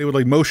 they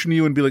would motion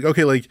you and be like,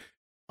 okay,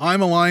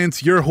 I'm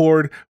Alliance, you're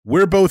Horde,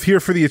 we're both here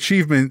for the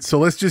achievement, so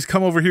let's just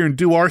come over here and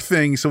do our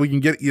thing so we can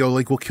get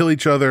we'll kill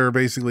each other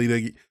basically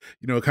to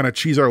kind of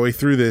cheese our way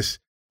through this,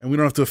 and we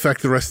don't have to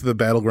affect the rest of the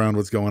battleground.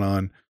 What's going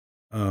on?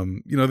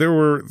 There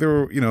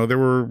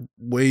were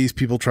ways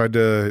people tried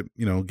to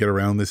get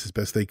around this as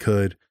best they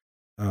could.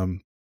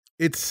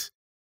 It's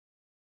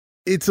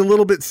a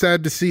little bit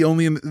sad to see,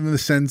 only in the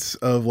sense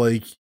of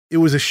it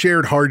was a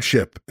shared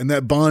hardship, and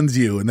that bonds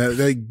you, and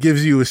that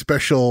gives you a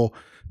special,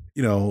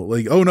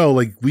 oh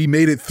no, we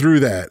made it through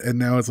that, and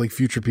now it's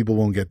future people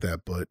won't get that,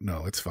 but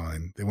no, it's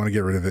fine. They want to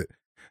get rid of it.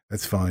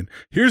 That's fine.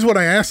 Here's what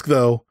I ask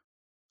though: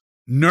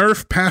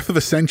 nerf Path of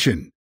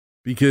Ascension,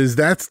 because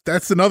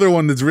that's another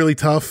one that's really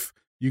tough.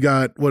 You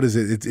got, what is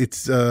it?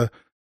 It's the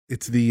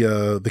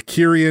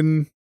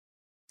Kyrian,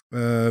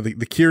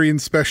 the Kyrian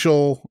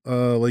special,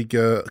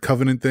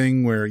 Covenant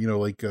thing where, you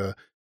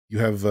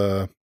have,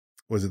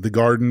 was it the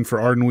Garden for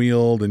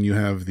Ardenweald, and you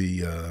have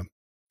the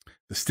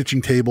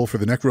stitching table for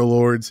the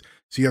Necrolords.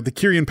 So you have the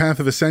Kyrian Path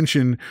of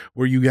Ascension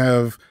where you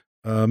have,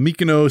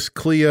 Mykonos,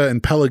 Clea,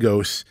 and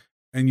Pelagos,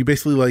 and you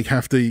basically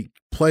have to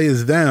play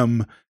as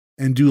them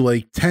and do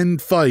like 10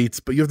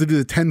 fights, but you have to do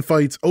the 10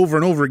 fights over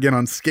and over again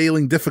on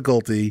scaling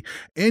difficulty,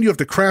 and you have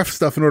to craft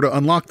stuff in order to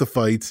unlock the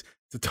fights.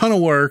 It's a ton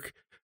of work.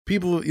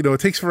 People, it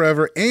takes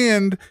forever.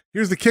 And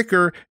here's the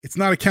kicker. It's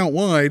not account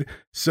wide.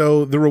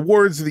 So the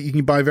rewards that you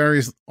can buy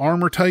various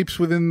armor types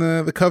within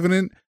the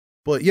Covenant.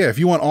 But yeah, if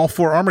you want all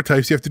 4 armor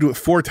types, you have to do it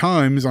 4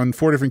 times on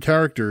 4 different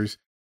characters.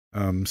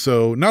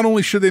 So not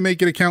only should they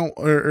make it account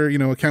or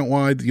account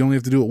wide, you only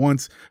have to do it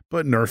once,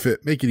 but nerf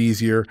it, make it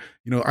easier.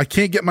 I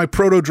can't get my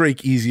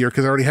Protodrake easier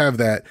because I already have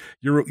that.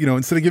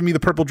 Instead of giving me the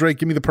purple Drake,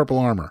 give me the purple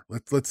armor.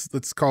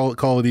 Let's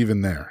call it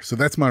even there. So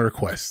that's my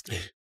request.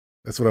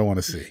 That's what I want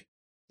to see.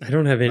 I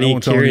don't have any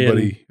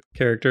Kyrian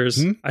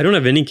characters. I don't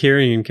have any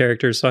Kyrian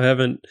characters, so I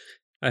haven't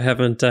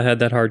had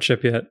that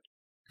hardship yet.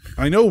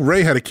 I know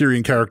Ray had a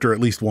Kyrian character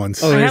at least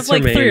once. I have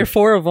like 3 or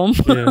 4 of them.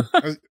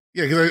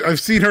 Yeah, because I've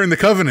seen her in the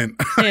Covenant.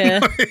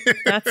 Yeah,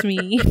 that's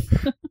me.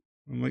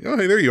 I'm like, oh,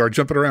 hey, there you are,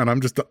 jumping around.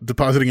 I'm just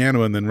depositing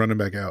Anima and then running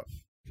back out.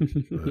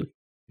 But,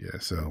 yeah,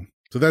 so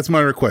that's my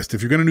request.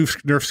 If you're going to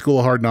nerf School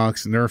of Hard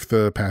Knocks, nerf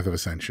the Path of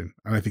Ascension.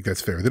 And I think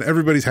that's fair. Then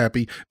everybody's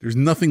happy. There's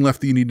nothing left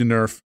that you need to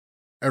nerf.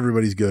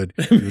 Everybody's good.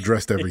 You've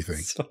addressed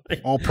everything.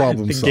 All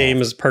problems solved. The game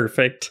is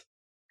perfect.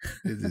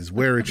 It is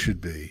where it should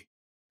be.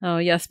 Oh,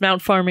 yes,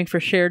 mount farming for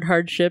shared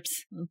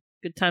hardships.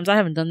 Good times. I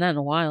haven't done that in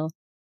a while.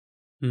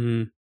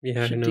 Yeah,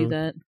 Should I know. do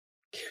that.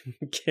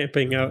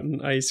 Camping out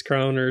in Ice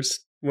Crown or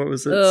what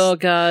was it? Oh,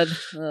 God.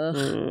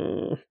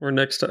 We're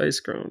next to Ice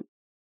Crown.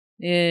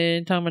 Yeah,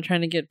 talking about trying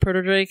to get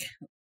Protodrake.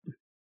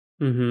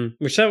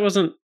 Which that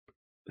wasn't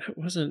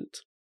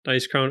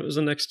Ice Crown. It was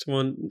the next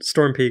one,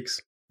 Storm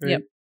Peaks. Right?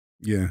 Yep.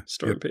 Yeah.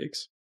 Storm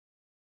Peaks.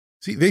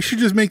 See, they should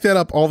just make that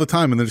up all the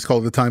time and then just call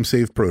it the time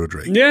saved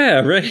Protodrake.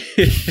 Yeah, right.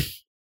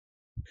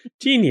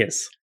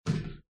 Genius.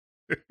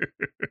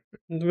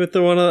 With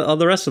all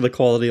the rest of the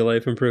quality of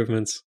life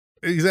improvements.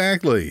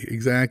 Exactly.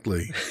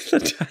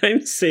 The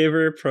time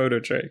saver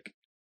Protodrake.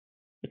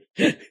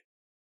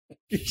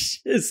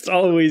 He's just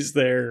always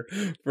there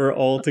for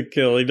all to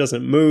kill. He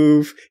doesn't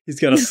move.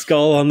 He's got a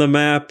skull on the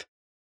map.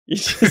 You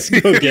just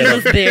go get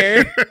him. Just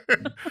there.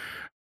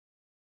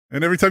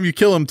 And every time you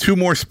kill him, 2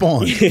 more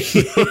spawn. All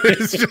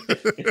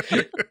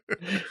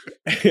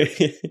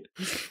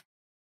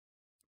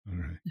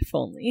right.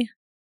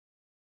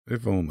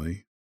 If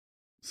only.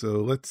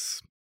 So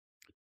let's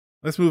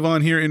move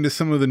on here into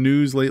some of the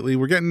news lately.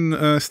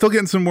 We're still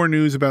getting some more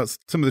news about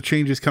some of the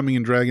changes coming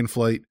in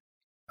Dragonflight.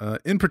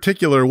 In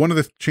particular, one of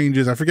the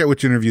changes, I forget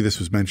which interview this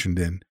was mentioned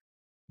in,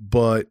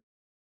 but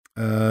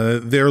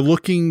they're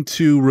looking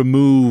to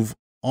remove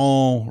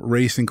all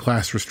race and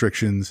class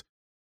restrictions,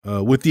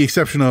 with the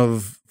exception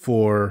of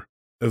for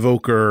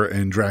Evoker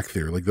and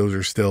Drakthir. Like those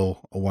are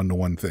still a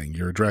 1-to-1 thing.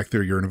 You're a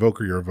Drakthir, you're an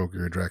Evoker, you're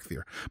a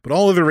Drakthir. But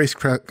all other race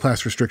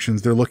class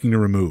restrictions, they're looking to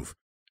remove.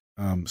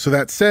 So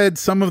that said,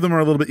 some of them are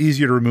a little bit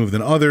easier to remove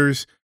than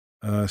others.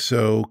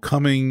 So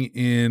coming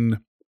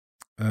in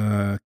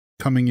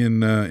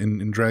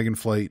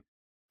Dragonflight,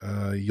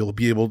 you'll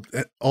be able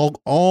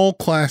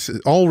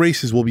all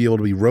races will be able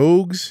to be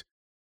rogues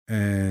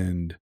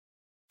and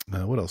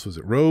what else was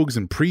it? Rogues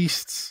and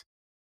priests,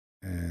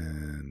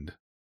 and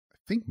I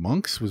think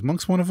monks. Was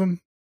monks one of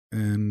them?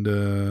 And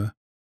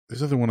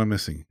there's another one I'm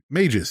missing.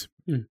 Mages.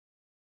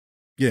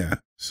 Yeah.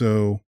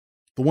 So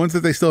the ones that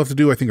they still have to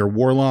do, I think, are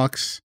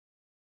warlocks,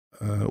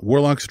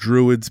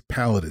 druids,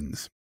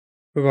 paladins.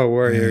 What about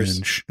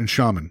warriors and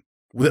shaman?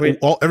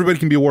 Everybody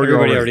can be a warrior.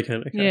 Everybody already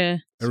can. Okay. Yeah.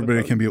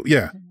 Everybody can be.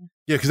 Yeah.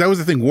 Because that was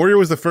the thing. Warrior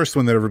was the first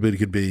one that everybody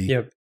could be.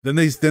 Yep. Then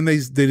they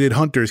did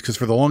hunters because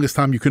for the longest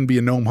time you couldn't be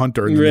a gnome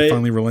hunter, and then they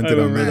finally relented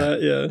on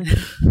that. Yeah.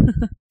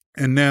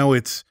 And now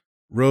it's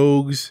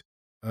rogues,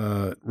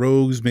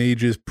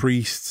 mages,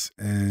 priests,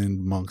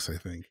 and monks, I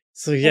think.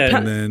 So yeah,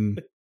 and then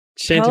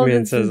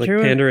Shantyman says like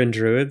panda and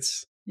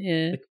druids.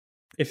 Yeah.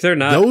 If they're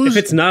not, if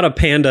it's not a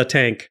panda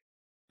tank,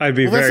 I'd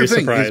be very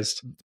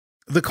surprised.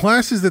 The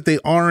classes that they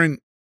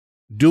aren't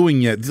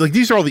doing yet, like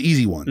these are all the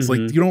easy ones. Like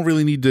you don't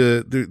really need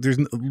to. There's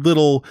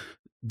little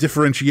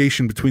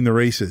differentiation between the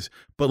races,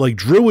 but like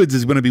druids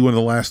is going to be one of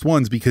the last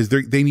ones because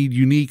they need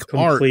unique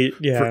art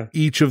for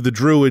each of the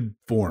druid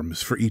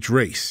forms for each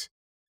race.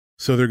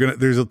 So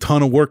there's a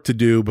ton of work to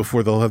do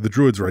before they'll have the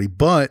druids ready,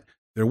 but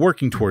they're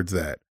working towards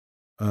that.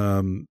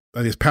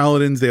 I guess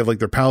paladins, they have like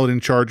their paladin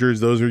chargers.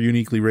 Those are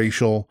uniquely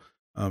racial.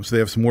 So they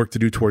have some work to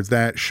do towards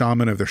that.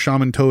 Shaman have their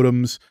shaman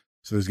totems.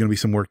 So there's going to be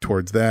some work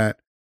towards that.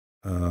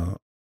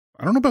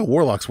 I don't know about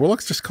warlocks.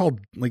 Warlocks just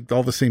called like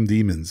all the same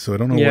demons. So I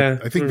don't know.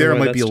 I think there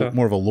might be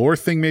more of a lore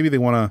thing. Maybe they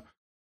want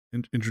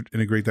to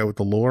integrate that with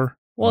the lore.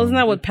 Well, isn't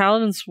that what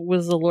paladins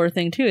was the lore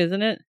thing too?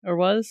 Isn't it, or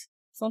was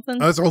something?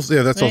 That's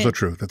also also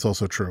true. That's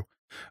also true.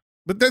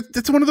 But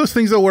that's one of those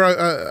things though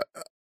where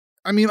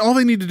I mean, all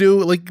they need to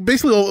do, like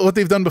basically what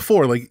they've done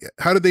before. Like,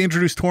 how did they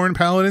introduce Tauren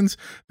paladins?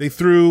 They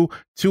threw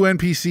 2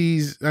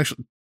 NPCs.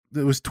 Actually,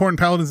 it was Tauren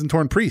paladins and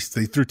Tauren priests.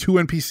 They threw 2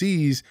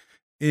 NPCs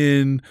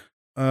in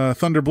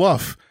Thunder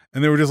Bluff.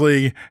 And they were just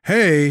like,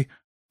 hey,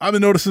 I've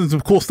been noticing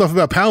some cool stuff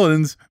about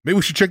paladins. Maybe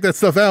we should check that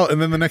stuff out.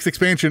 And then the next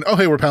expansion, oh,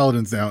 hey, we're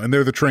paladins now, and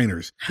they're the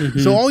trainers. Mm-hmm.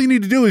 So all you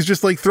need to do is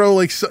just like throw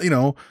like,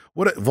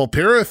 what,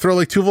 Volpira? Throw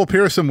like 2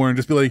 Volpira somewhere and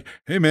just be like,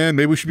 hey, man,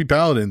 maybe we should be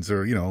paladins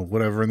or,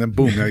 whatever. And then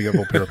boom, now you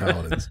got Volpira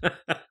paladins.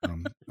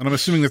 And I'm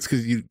assuming that's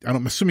because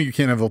I'm assuming you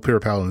can't have Volpira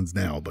paladins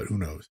now, but who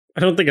knows? I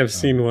don't think I've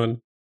seen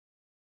one.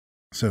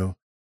 So,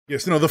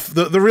 yes, no,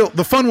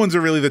 the fun ones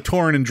are really the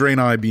Tauren and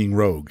Draenei being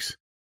rogues,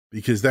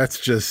 because that's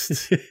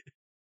just...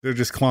 They're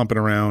just clomping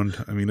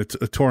around. I mean, a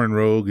Tauren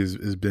rogue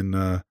has been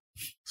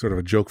sort of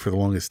a joke for the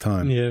longest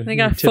time. Yeah, they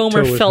got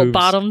foamer felt hooves.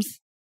 bottoms.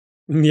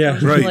 Yeah,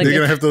 right. Like they're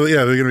gonna have to.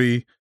 Yeah, they're gonna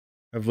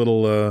have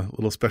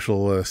little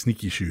special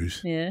sneaky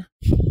shoes. Yeah.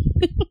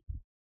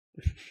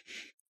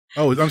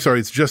 Oh, I'm sorry.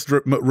 It's just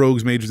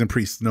rogues, mages, and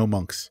priests. No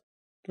monks.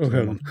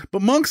 Okay.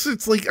 But monks,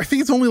 it's like I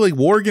think it's only like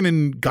worgen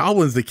and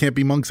goblins that can't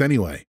be monks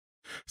anyway.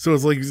 So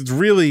it's like it's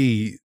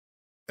really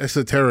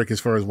esoteric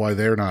as far as why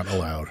they're not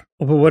allowed.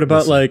 But what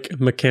about like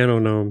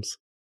mechanognomes?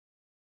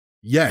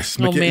 Yes,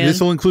 man. this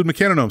will include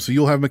mechanognomes. So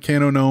you'll have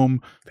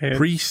mechagnome Man.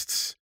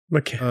 priests,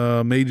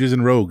 mages,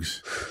 and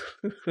rogues,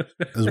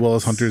 as well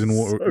as hunters and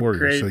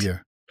warriors. Great. So yeah,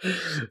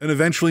 and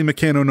eventually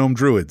mechagnome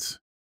druids.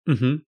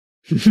 Mm-hmm.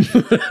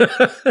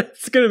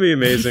 It's gonna be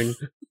amazing.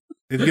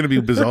 It's going to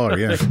be bizarre,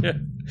 yeah.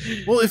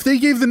 Well, if they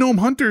gave the gnome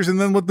hunters, and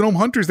then with the gnome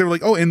hunters, they were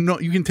like, oh, and no,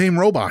 you can tame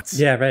robots.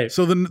 Yeah, right.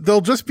 So then they'll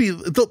just be,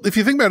 if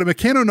you think about it,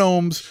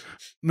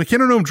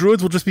 mechagnome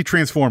druids will just be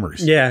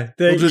transformers. Yeah.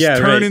 They'll just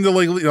turn into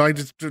like,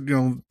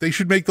 they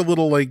should make the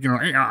little like,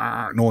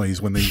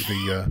 noise when they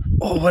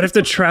Oh, what if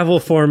the travel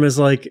form is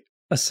like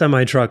a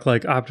semi-truck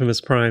like Optimus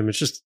Prime? It's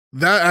just...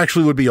 That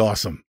actually would be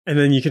awesome. And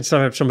then you can still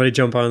have somebody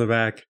jump on the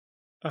back.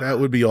 That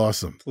would be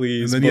awesome.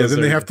 Please. And then, then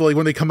they have to, like,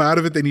 when they come out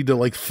of it, they need to,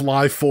 like,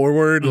 fly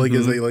forward, like,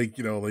 as they, like,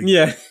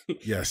 Yeah.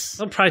 Yes.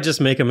 They'll probably just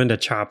make them into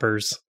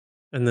choppers,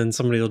 and then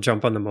somebody will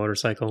jump on the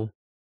motorcycle.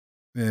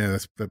 Yeah,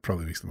 that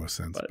probably makes the most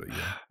sense, but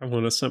yeah. I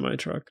want a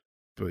semi-truck.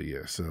 But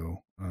yeah,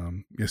 so,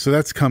 so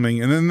that's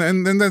coming, and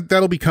then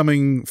that'll be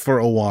coming for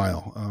a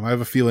while. I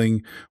have a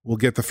feeling we'll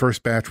get the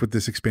first batch with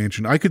this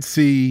expansion. I could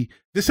see,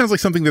 this sounds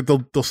like something that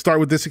they'll start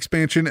with this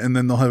expansion, and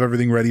then they'll have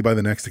everything ready by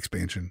the next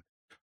expansion.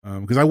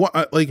 Because I want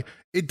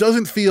it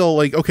doesn't feel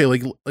like a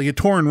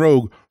Tauren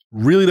rogue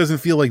really doesn't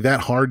feel like that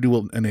hard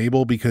to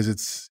enable, because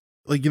it's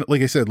like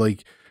like I said,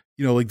 like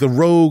the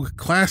rogue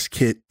class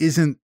kit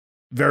isn't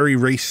very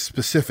race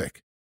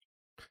specific,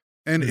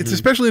 and it's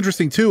especially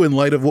interesting too in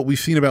light of what we've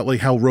seen about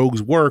like how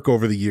rogues work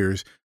over the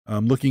years.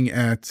 Looking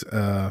at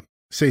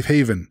Safe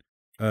Haven,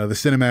 the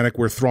cinematic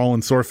where Thrall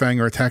and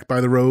Sorfang are attacked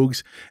by the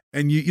rogues,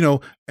 and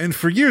and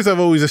for years I've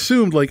always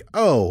assumed like,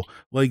 oh,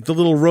 like the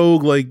little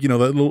rogue, like that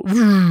little,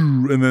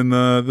 and then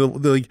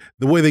the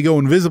way they go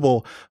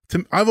invisible.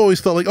 I've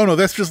always thought like, oh no,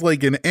 that's just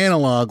like an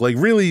analog. Like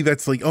really,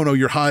 that's like, oh no,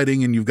 you're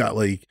hiding and you've got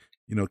like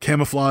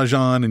camouflage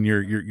on, and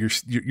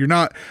you're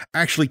not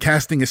actually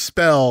casting a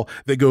spell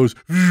that goes,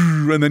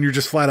 and then you're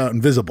just flat out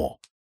invisible.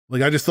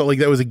 Like, I just thought like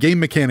that was a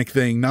game mechanic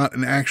thing, not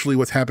actually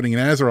what's happening in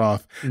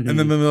Azeroth. Mm-hmm. And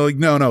then they're like,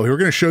 no, we're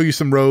going to show you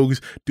some rogues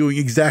doing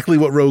exactly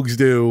what rogues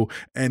do,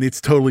 and it's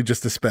totally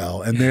just a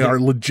spell, and they are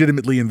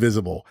legitimately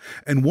invisible.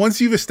 And once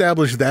you've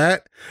established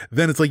that,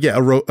 then it's like, yeah, a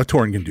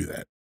Tauren can do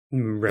that.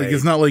 Right. Like,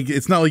 it's not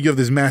like you have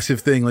this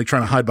massive thing like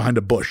trying to hide behind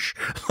a bush.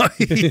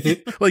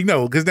 like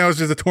no, because now it's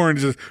just a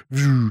Tauren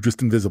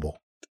just invisible.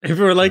 If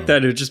it were like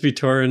that, it would just be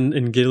Tauren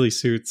in ghillie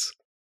suits.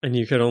 And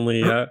you could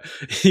only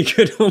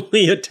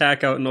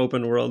attack out in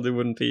open world. There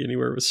wouldn't be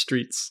anywhere with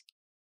streets.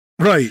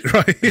 Right.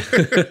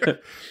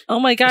 Oh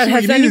my god!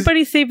 Has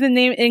anybody saved the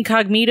name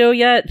Incognito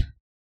yet?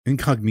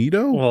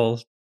 Incognito? Well,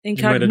 Incognito.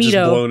 You might have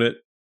just blown it.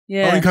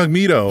 Yeah. Oh,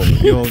 Incognito.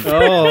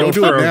 Don't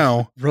do it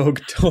now. Rogue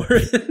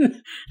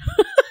Tauren.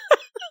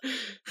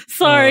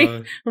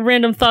 Sorry,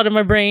 random thought in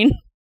my brain.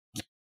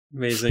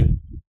 Amazing.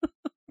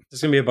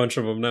 There's gonna be a bunch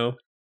of them now.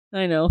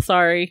 I know.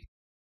 Sorry.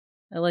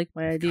 I like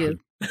my ideas.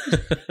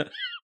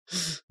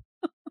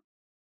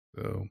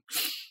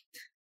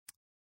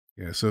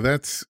 So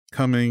that's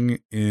coming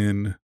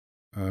in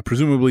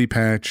presumably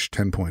patch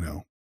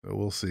 10.0. So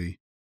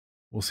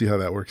we'll see how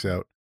that works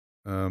out.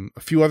 A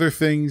few other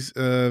things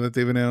that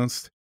they've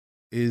announced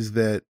is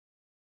that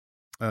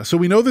so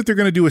we know that they're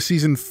going to do a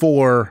season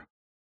 4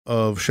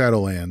 of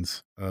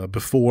Shadowlands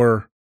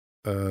before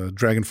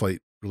Dragonflight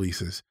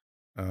releases,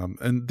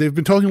 and they've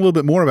been talking a little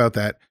bit more about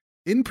that.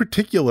 In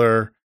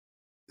particular,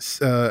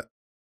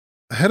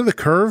 ahead of the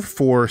curve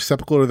for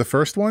Sepulchre of the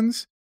First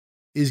Ones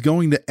is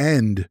going to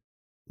end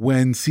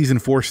when season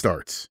 4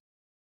 starts.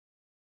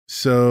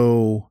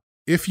 So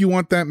if you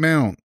want that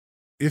mount,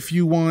 if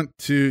you want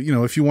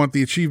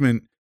the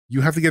achievement,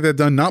 you have to get that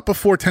done not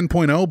before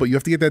 10.0, but you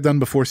have to get that done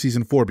before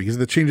season 4, because of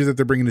the changes that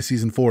they're bringing to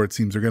season 4. It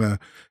seems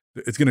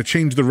it's going to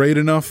change the raid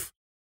enough,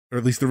 or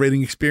at least the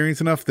raiding experience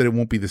enough, that it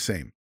won't be the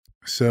same.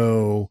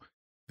 So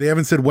they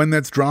haven't said when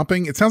that's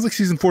dropping. It sounds like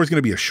season 4 is going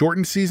to be a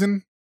shortened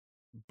season.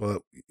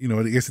 But,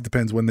 I guess it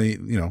depends when they,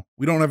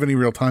 we don't have any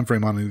real time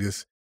frame on any of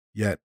this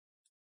yet,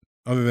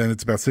 other than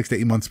it's about 6 to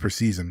 8 months per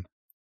season.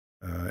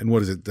 And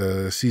what is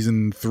it?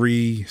 Season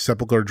 3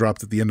 Sepulchre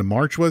dropped at the end of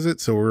March, was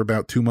it? So we're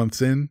about 2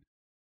 months in.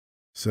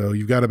 So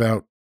you've got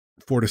about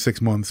 4 to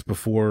 6 months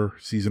before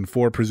season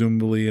 4,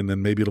 presumably, and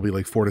then maybe it'll be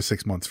like 4 to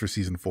 6 months for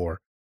season 4.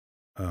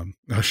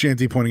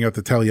 Shanty pointing out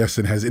that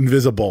Taliesin has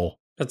Invisible.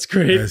 That's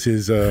great. As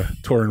his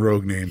Tauren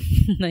Rogue name.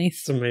 Nice.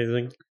 It's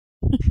amazing.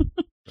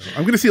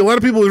 I'm going to see a lot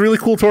of people with really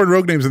cool Tauren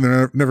Rogue names, and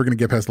they're never going to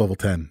get past level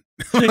 10.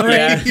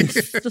 Right.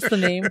 Just the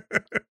name.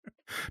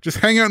 Just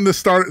hang out in the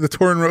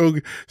Tauren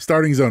Rogue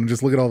starting zone and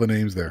just look at all the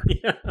names there.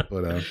 Yeah.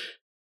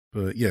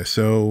 But yeah,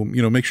 so,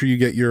 make sure you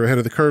get your ahead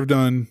of the curve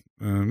done,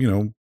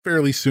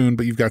 fairly soon,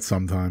 but you've got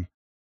some time.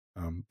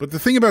 But the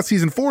thing about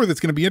season 4 that's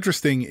going to be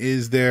interesting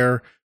is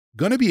they're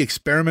going to be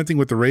experimenting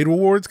with the raid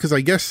rewards, because I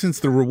guess since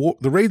the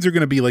raids are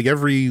going to be like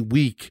every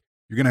week,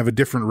 you're going to have a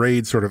different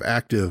raid sort of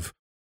active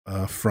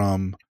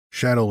from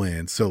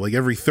Shadowlands. So like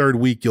every third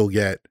week you'll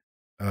get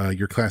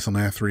your Class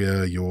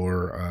Elnathria,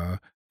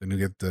 then you'll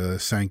get the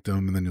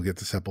Sanctum, and then you'll get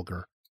the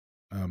Sepulchre.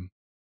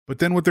 But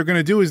then what they're going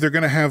to do is they're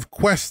going to have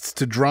quests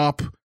to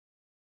drop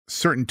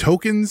certain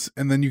tokens,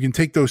 and then you can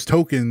take those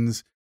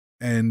tokens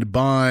and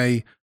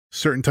buy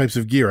certain types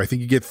of gear. I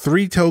think you get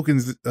 3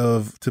 tokens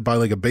to buy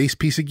like a base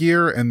piece of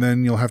gear, and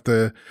then you'll have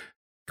to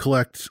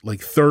collect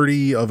like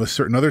 30 of a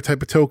certain other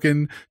type of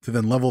token to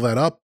then level that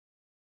up.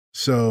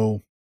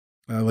 So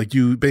like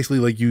you basically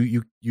like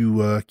you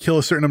kill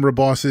a certain number of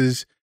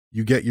bosses,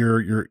 you get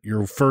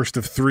your first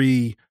of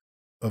 3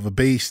 of a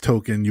base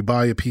token, you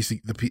buy a piece of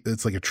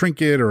it's like a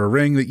trinket or a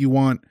ring that you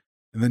want,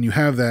 and then you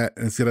have that,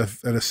 and it's at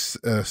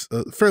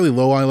a fairly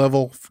low eye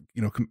level,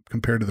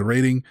 compared to the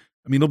rating.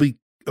 I mean, it'll be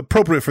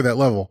appropriate for that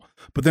level,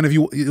 but then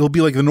it'll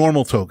be like the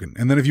normal token,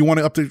 and then if you want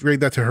to upgrade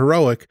that to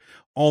heroic,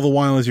 all the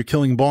while as you're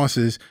killing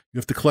bosses, you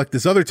have to collect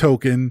this other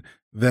token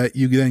that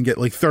you then get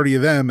like 30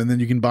 of them, and then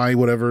you can buy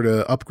whatever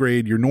to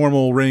upgrade your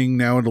normal ring.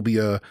 Now it'll be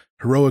a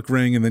heroic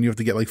ring, and then you have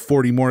to get like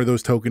 40 more of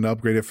those tokens to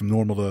upgrade it from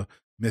normal to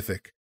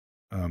mythic.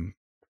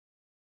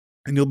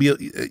 And you'll be,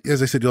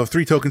 as I said, you'll have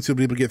 3 tokens, so you'll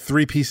be able to get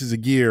 3 pieces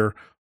of gear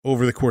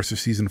over the course of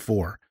season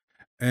 4.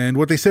 And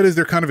what they said is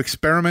they're kind of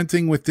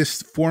experimenting with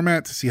this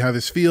format to see how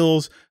this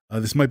feels.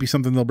 This might be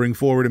something they'll bring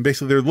forward. And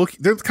basically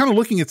they're kind of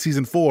looking at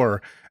season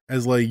 4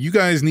 as like, you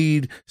guys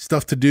need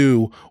stuff to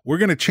do. We're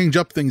going to change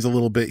up things a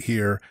little bit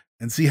here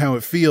and see how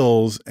it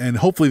feels. And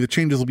hopefully the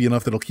changes will be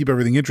enough that'll keep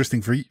everything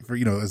interesting for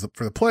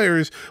for the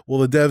players. Well,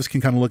 the devs can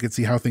kind of look and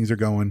see how things are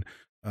going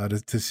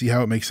to see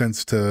how it makes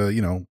sense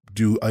to,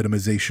 do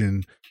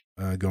itemization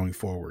going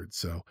forward.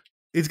 So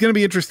it's going to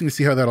be interesting to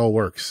see how that all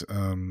works. I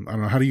don't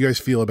know. How do you guys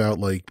feel about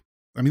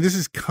this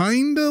is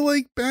kind of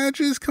like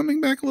badges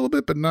coming back a little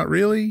bit, but not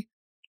really.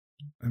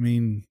 I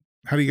mean,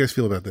 how do you guys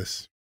feel about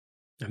this?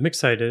 I'm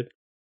excited.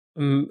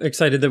 I'm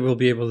excited that we'll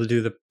be able to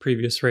do the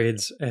previous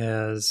raids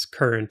as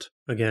current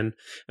again.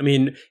 I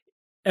mean,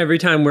 every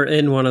time we're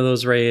in one of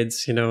those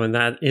raids, and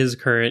that is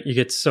current, you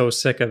get so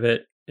sick of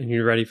it and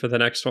you're ready for the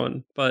next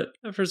one. But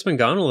after it's been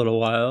gone a little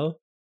while,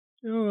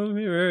 all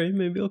right,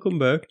 maybe I'll come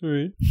back. All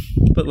right.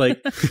 But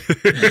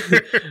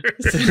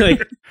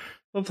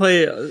I'll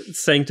play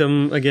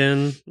Sanctum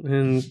again,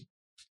 and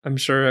I'm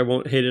sure I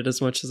won't hate it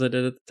as much as I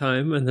did at the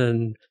time. And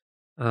then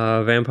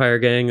Vampire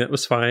Gang, that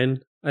was fine.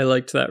 I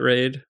liked that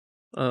raid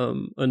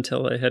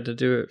until I had to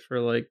do it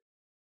for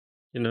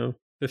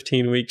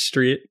 15 week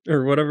street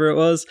or whatever it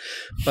was.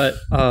 But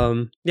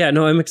I'm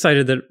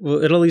excited that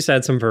it'll at least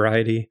add some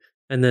variety.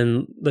 And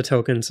then the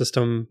token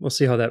system, we'll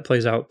see how that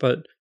plays out.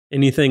 But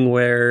anything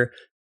where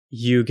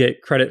you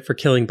get credit for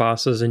killing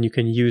bosses and you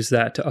can use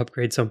that to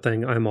upgrade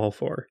something, I'm all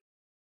for.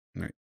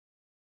 Right.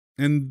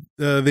 And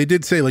they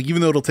did say,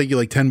 even though it'll take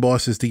you 10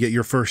 bosses to get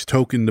your first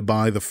token to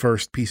buy the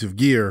first piece of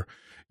gear,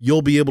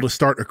 you'll be able to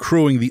start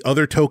accruing the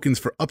other tokens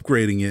for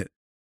upgrading it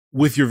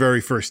with your very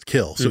first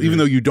kill. So even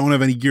though you don't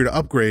have any gear to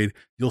upgrade,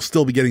 you'll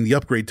still be getting the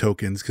upgrade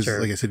tokens because,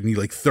 like I said, you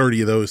need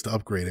 30 of those to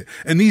upgrade it.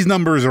 And these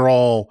numbers are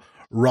all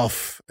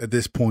rough at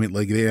this point.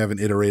 They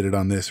haven't iterated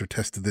on this or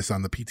tested this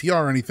on the PTR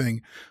or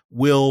anything.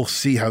 We'll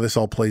see how this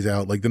all plays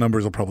out. The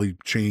numbers will probably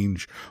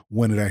change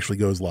when it actually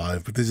goes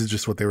live, but this is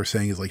just what they were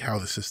saying is how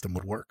the system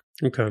would work.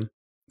 Okay.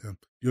 Yeah.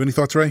 You have any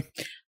thoughts, Ray?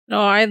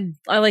 No, I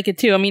like it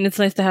too. I mean, it's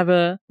nice to have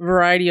a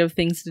variety of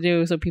things to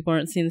do so people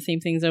aren't seeing the same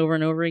things over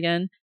and over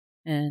again.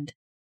 And,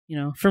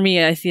 for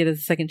me, I see it as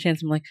a second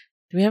chance. I'm like,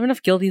 do we have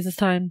enough guildies this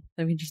time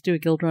that we can just do a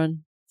guild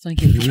run so I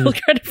can get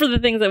guild credit for the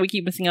things that we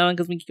keep missing out on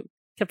because we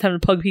kept having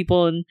to plug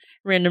people in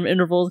random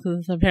intervals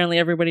because apparently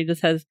everybody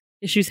just has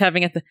issues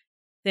having at the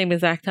same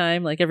exact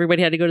time.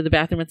 Everybody had to go to the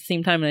bathroom at the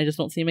same time and I just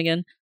don't see them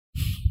again.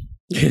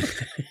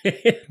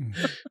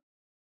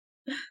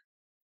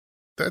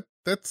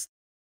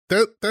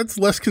 That's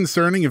less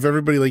concerning if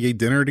everybody ate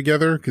dinner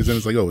together, because then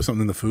it's was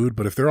something in the food.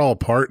 But if they're all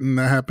apart and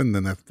that happened,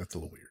 then that's a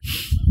little weird.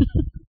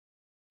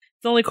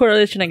 It's the only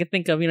correlation I can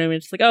think of.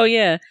 It's oh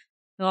yeah,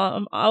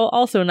 I'll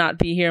also not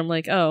be here. I'm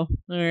like, oh,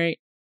 all right.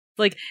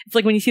 It's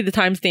like when you see the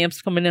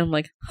timestamps coming in. I'm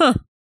like, huh,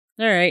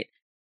 all right.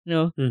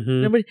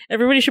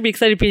 Everybody should be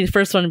excited to be the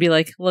first one to be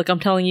like, look, I'm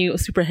telling you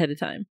super ahead of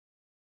time.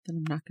 Then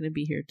I'm not going to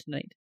be here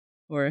tonight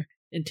or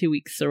in 2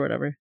 weeks or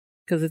whatever.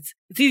 because it's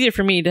easier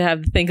for me to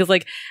have the thing. Because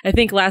like I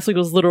think last week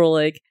was literal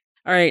like,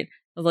 all right,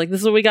 I was like, this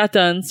is what we got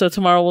done. So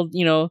tomorrow we'll,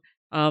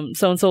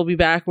 so and so will be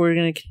back. We're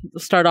gonna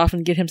start off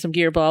and get him some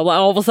gear. Blah blah.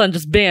 All of a sudden,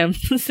 just bam,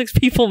 6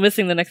 people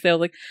missing the next day. I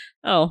was like,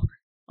 oh,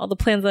 all the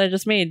plans that I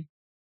just made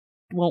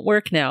won't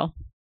work now.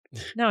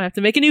 Now I have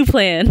to make a new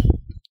plan.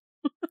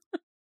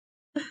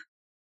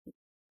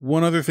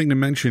 One other thing to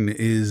mention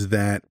is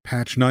that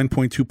patch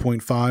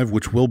 9.2.5,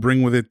 which will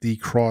bring with it the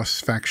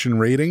cross-faction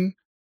rating,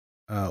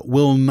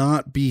 will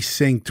not be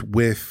synced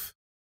with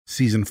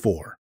Season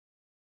 4.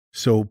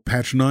 So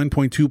patch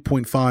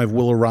 9.2.5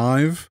 will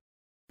arrive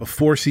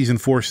before Season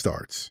 4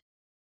 starts.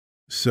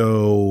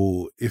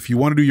 So if you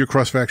want to do your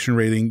cross-faction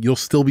rating, you'll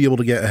still be able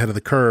to get ahead of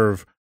the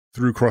curve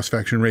through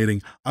cross-faction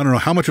rating. I don't know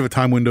how much of a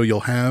time window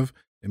you'll have.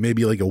 It may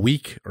be like a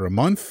week or a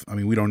month. I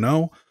mean, we don't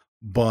know.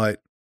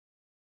 But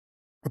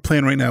the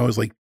plan right now is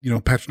like,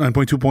 patch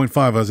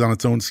 9.2.5 is on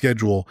its own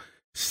schedule,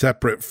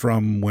 separate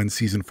from when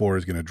Season 4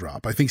 is going to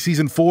drop. I think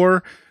Season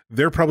 4,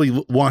 they're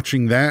probably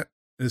watching that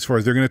as far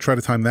as they're going to try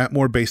to time that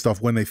more based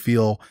off when they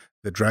feel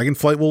that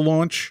Dragonflight will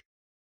launch,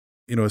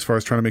 as far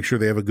as trying to make sure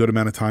they have a good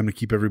amount of time to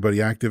keep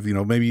everybody active,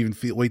 maybe even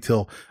wait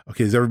till,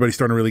 okay, is everybody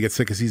starting to really get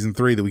sick of Season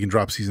 3 that we can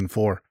drop Season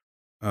 4?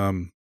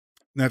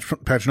 That's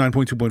patch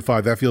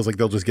 9.2.5. That feels like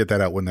they'll just get that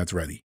out when that's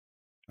ready.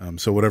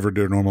 So whatever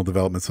their normal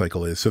development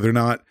cycle is. So they're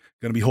not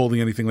going to be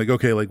holding anything like,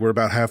 okay, like we're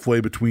about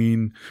halfway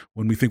between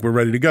when we think we're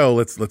ready to go.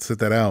 Let's set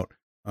that out.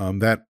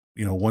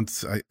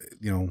 Once I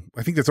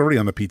think that's already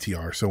on the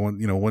PTR. So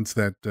once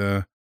that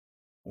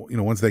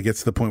gets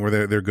to the point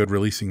where they're good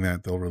releasing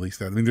that, they'll release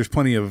that. I mean, there's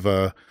plenty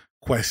of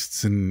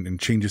quests and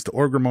changes to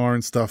Orgrimmar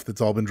and stuff that's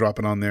all been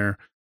dropping on there.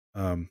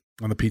 On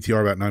the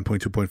PTR about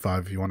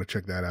 9.2.5, if you want to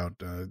check that out.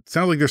 It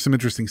sounds like there's some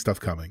interesting stuff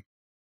coming.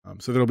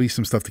 So there'll be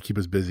some stuff to keep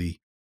us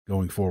busy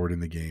going forward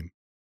in the game.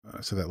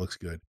 So that looks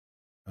good.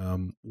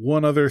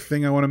 One other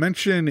thing I want to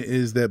mention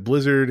is that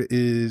Blizzard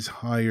is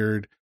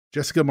hired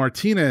Jessica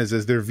Martinez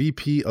as their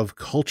VP of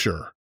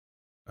Culture.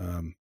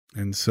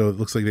 And so it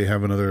looks like they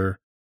have another,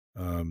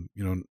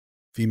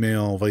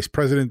 female vice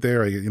president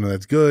there.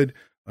 That's good.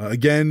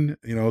 Again,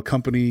 a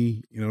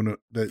company,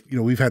 that,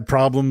 we've had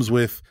problems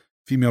with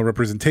female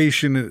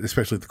representation,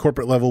 especially at the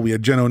corporate level. We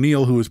had Jen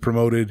O'Neill, who was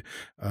promoted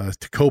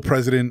to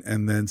co-president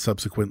and then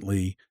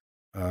subsequently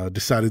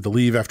decided to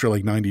leave after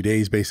like 90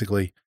 days,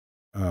 basically.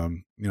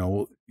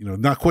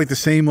 Not quite the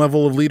same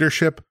level of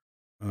leadership,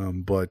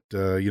 but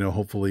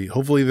hopefully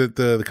that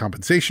the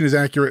compensation is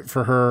accurate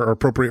for her or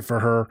appropriate for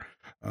her.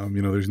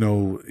 There's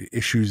no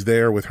issues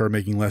there with her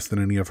making less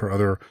than any of her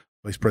other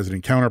vice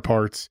president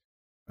counterparts.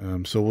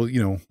 So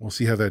we'll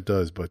see how that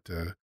does, but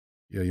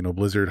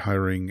Blizzard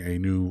hiring a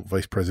new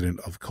vice president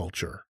of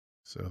culture.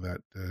 So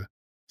that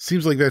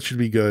seems like that should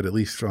be good, at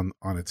least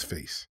on its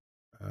face.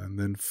 And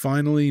then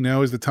finally,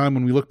 now is the time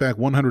when we look back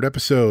 100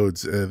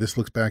 episodes. This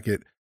looks back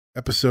at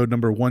episode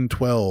number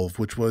 112,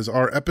 which was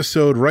our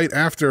episode right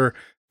after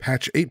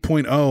patch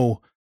 8.0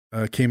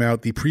 came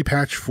out, the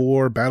pre-patch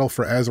for Battle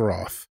for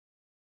Azeroth.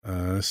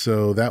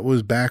 So that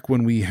was back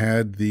when we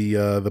had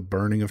the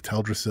burning of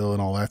Teldrassil and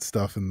all that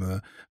stuff and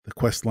the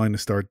quest line to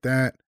start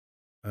that.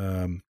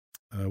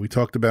 We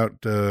talked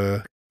about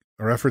our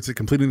efforts at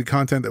completing the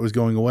content that was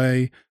going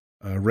away.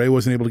 Ray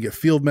wasn't able to get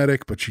Field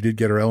Medic, but she did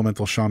get her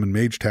Elemental Shaman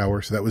Mage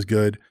Tower, so that was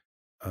good.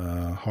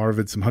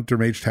 Harvard some Hunter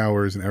Mage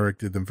Towers, and Eric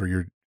did them for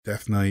your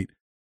Death Knight.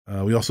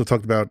 We also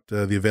talked about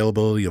the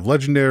availability of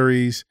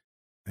legendaries,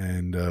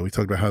 and we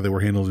talked about how they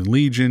were handled in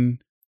Legion.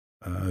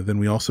 Then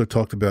we also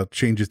talked about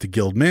changes to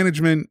guild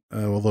management,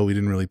 although we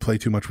didn't really play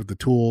too much with the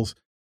tools.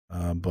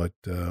 But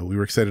we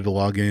were excited to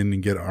log in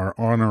and get our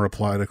honor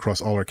applied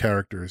across all our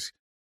characters.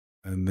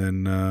 And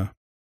then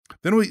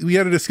we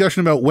had a discussion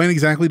about when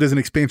exactly does an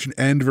expansion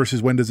end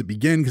versus when does it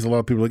begin, because a lot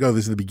of people are like, oh,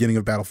 this is the beginning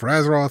of Battle for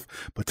Azeroth,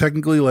 but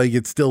technically like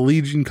it's still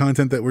Legion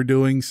content that we're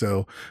doing.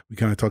 So we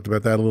kind of talked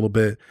about that a little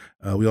bit.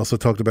 We also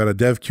talked about a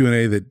dev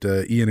Q&A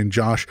that Ian and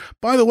Josh,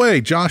 by the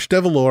way, Josh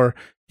Devalor,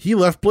 he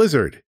left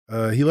Blizzard.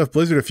 He left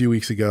Blizzard a few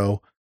weeks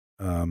ago.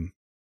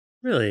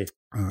 Really?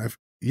 I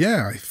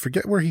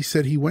forget where he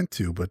said he went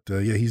to, but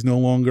he's no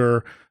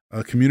longer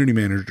a community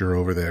manager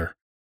over there.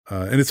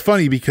 And it's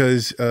funny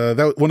because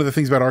that one of the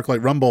things about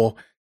Arclight Rumble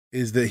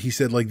is that he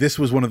said like this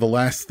was one of the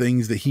last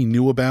things that he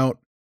knew about,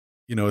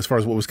 as far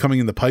as what was coming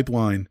in the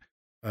pipeline.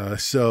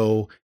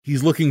 So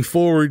he's looking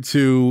forward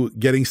to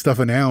getting stuff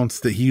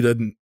announced that he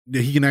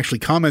can actually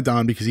comment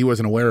on because he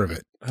wasn't aware of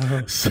it.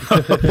 Uh-huh. So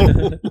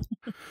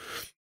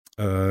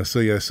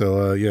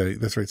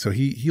that's right. So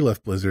he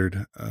left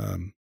Blizzard.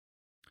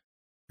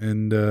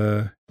 And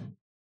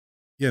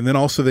then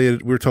also we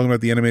were talking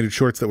about the animated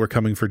shorts that were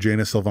coming for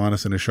Jaina,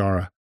 Sylvanas, and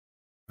Ashara.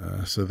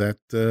 So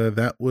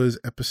that was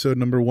episode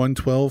number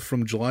 112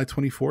 from July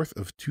 24th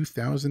of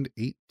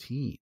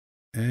 2018.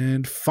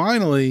 And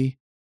finally,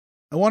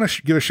 I want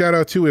to give a shout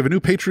out to, we have a new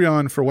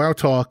Patreon for WoW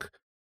Talk,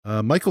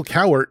 Michael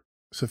Cowart.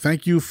 So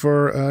thank you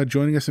for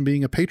joining us and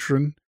being a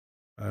patron.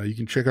 You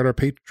can check out our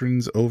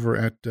patrons over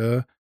at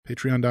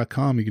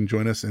patreon.com. You can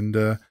join us and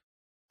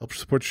help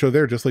support the show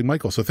there, just like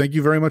Michael. So thank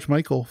you very much,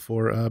 Michael,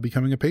 for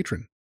becoming a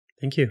patron.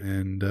 Thank you.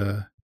 And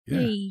yeah.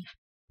 Hey.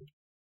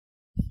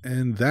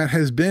 And that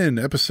has been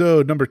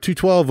episode number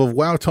 212 of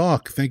WoW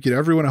Talk. Thank you to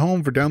everyone at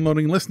home for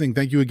downloading and listening.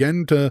 Thank you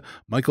again to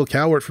Michael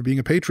Cowart for being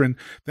a patron.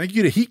 Thank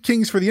you to Heat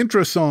Kings for the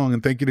intro song.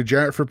 And thank you to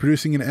Jarrett for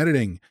producing and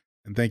editing.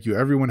 And thank you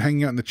everyone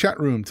hanging out in the chat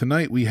room.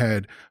 Tonight we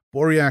had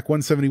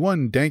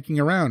Boriac171 danking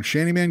around,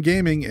 Shantyman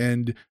Gaming,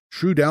 and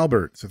True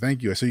Dalbert. So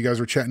thank you. I saw you guys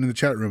were chatting in the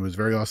chat room. It was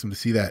very awesome to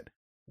see that.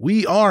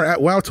 We are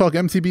at WoW Talk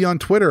MTB on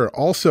Twitter,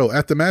 also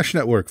at the MASH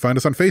Network. Find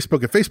us on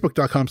Facebook at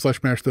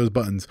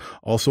facebook.com/mashthosebuttons.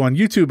 Also on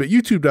YouTube at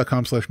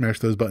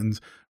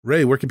youtube.com/mashthosebuttons.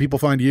 Ray, where can people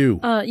find you?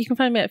 You can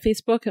find me at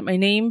Facebook at my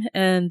name,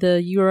 and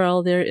the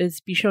URL there is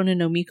Bishonen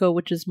no Miko,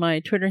 which is my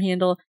Twitter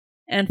handle,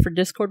 and for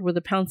Discord with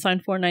a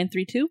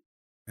 #4932.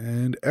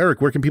 And Eric,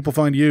 where can people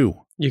find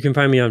you? You can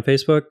find me on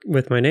Facebook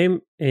with my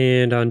name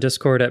and on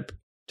Discord at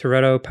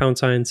Toretto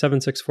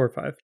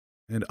 #7645.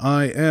 And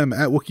I am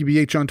at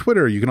WookieBH on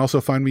Twitter. You can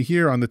also find me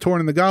here on The Torn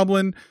and the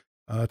Goblin,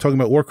 talking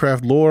about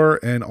Warcraft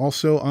lore, and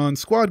also on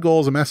Squad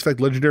Goals, a Mass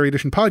Effect Legendary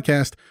Edition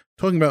podcast,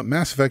 talking about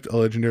Mass Effect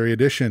Legendary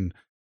Edition.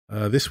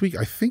 This week,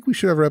 I think we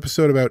should have our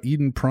episode about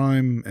Eden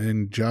Prime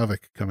and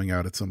Javik coming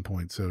out at some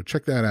point, so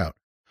check that out.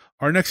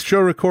 Our next show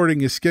recording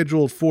is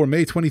scheduled for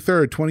May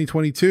 23rd,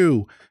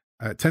 2022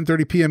 at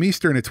 10:30 p.m.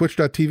 Eastern at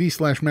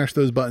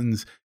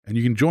twitch.tv/mashthosebuttons. And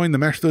you can join the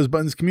Mash Those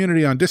Buttons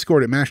community on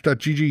Discord at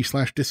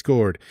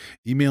mash.gg/discord.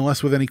 Email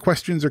us with any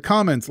questions or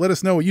comments. Let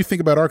us know what you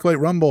think about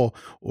Arclight Rumble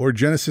or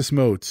Genesis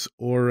Motes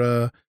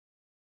or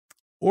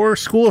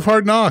School of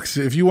Hard Knocks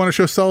if you want to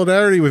show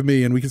solidarity with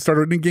me, and we can start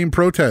an in-game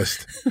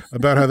protest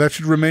about how that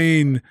should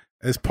remain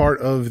as part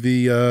of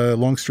the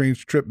Long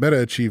Strange Trip meta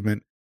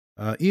achievement.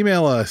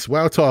 Email us,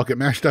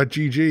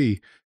 wowtalk@mash.gg.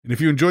 And if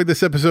you enjoyed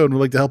this episode and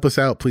would like to help us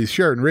out, please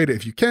share it and rate it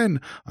if you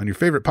can on your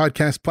favorite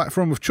podcast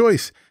platform of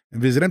choice.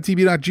 And visit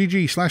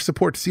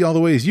mtb.gg/support to see all the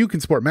ways you can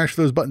support Mash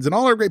Those Buttons and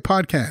all our great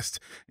podcasts,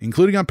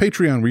 including on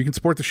Patreon, where you can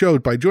support the show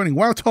by joining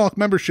WoW Talk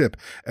membership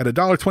at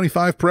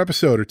 $1.25 per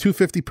episode or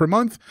 $2.50 per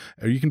month,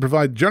 or you can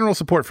provide general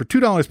support for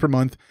 $2 per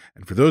month.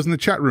 And for those in the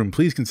chat room,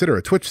 please consider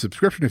a Twitch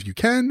subscription if you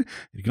can.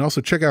 You can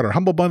also check out our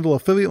Humble Bundle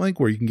affiliate link,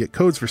 where you can get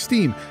codes for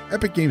Steam,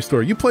 Epic Game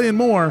Store, Uplay, and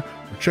more. Or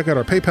check out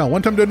our PayPal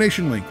one-time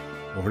donation link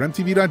over at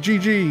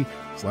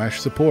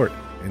mtb.gg/support.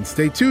 And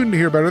stay tuned to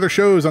hear about other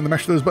shows on the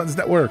Mash Those Buttons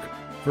network.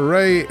 For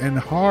Ray and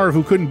Harv,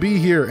 who couldn't be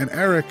here, and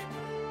Eric,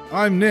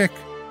 I'm Nick.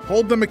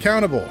 Hold them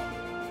accountable.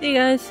 See you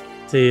guys.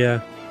 See ya.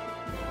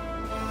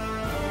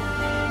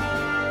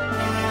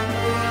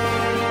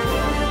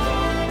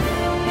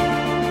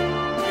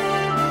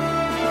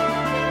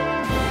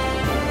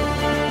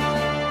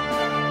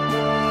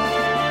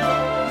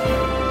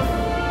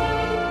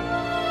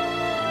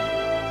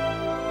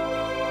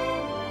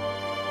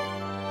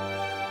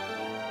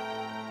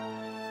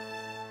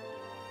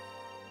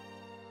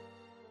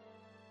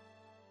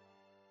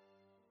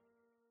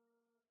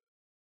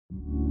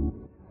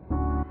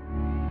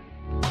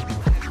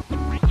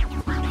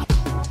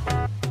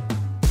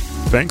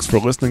 Thanks for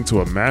listening to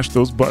a Mash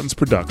Those Buttons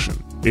production.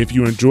 If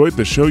you enjoyed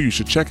the show, you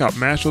should check out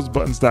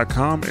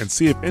mashthosebuttons.com and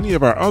see if any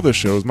of our other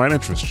shows might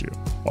interest you.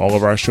 All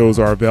of our shows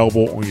are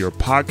available on your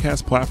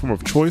podcast platform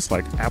of choice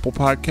like Apple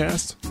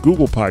Podcasts,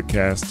 Google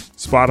Podcasts,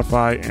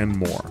 Spotify, and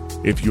more.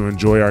 If you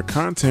enjoy our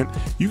content,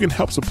 you can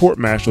help support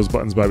Mash Those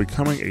Buttons by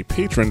becoming a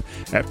patron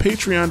at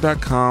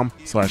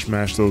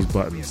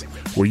patreon.com/mashthosebuttons,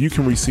 where you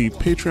can receive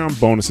Patreon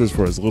bonuses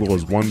for as little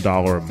as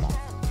 $1 a month.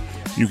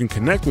 You can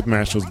connect with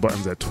Mash Those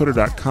Buttons at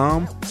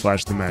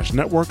twitter.com/TheMash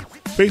Network,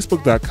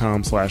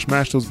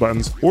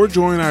 facebook.com/MashThoseButtons, or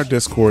join our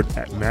Discord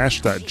at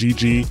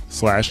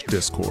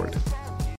mash.gg/Discord.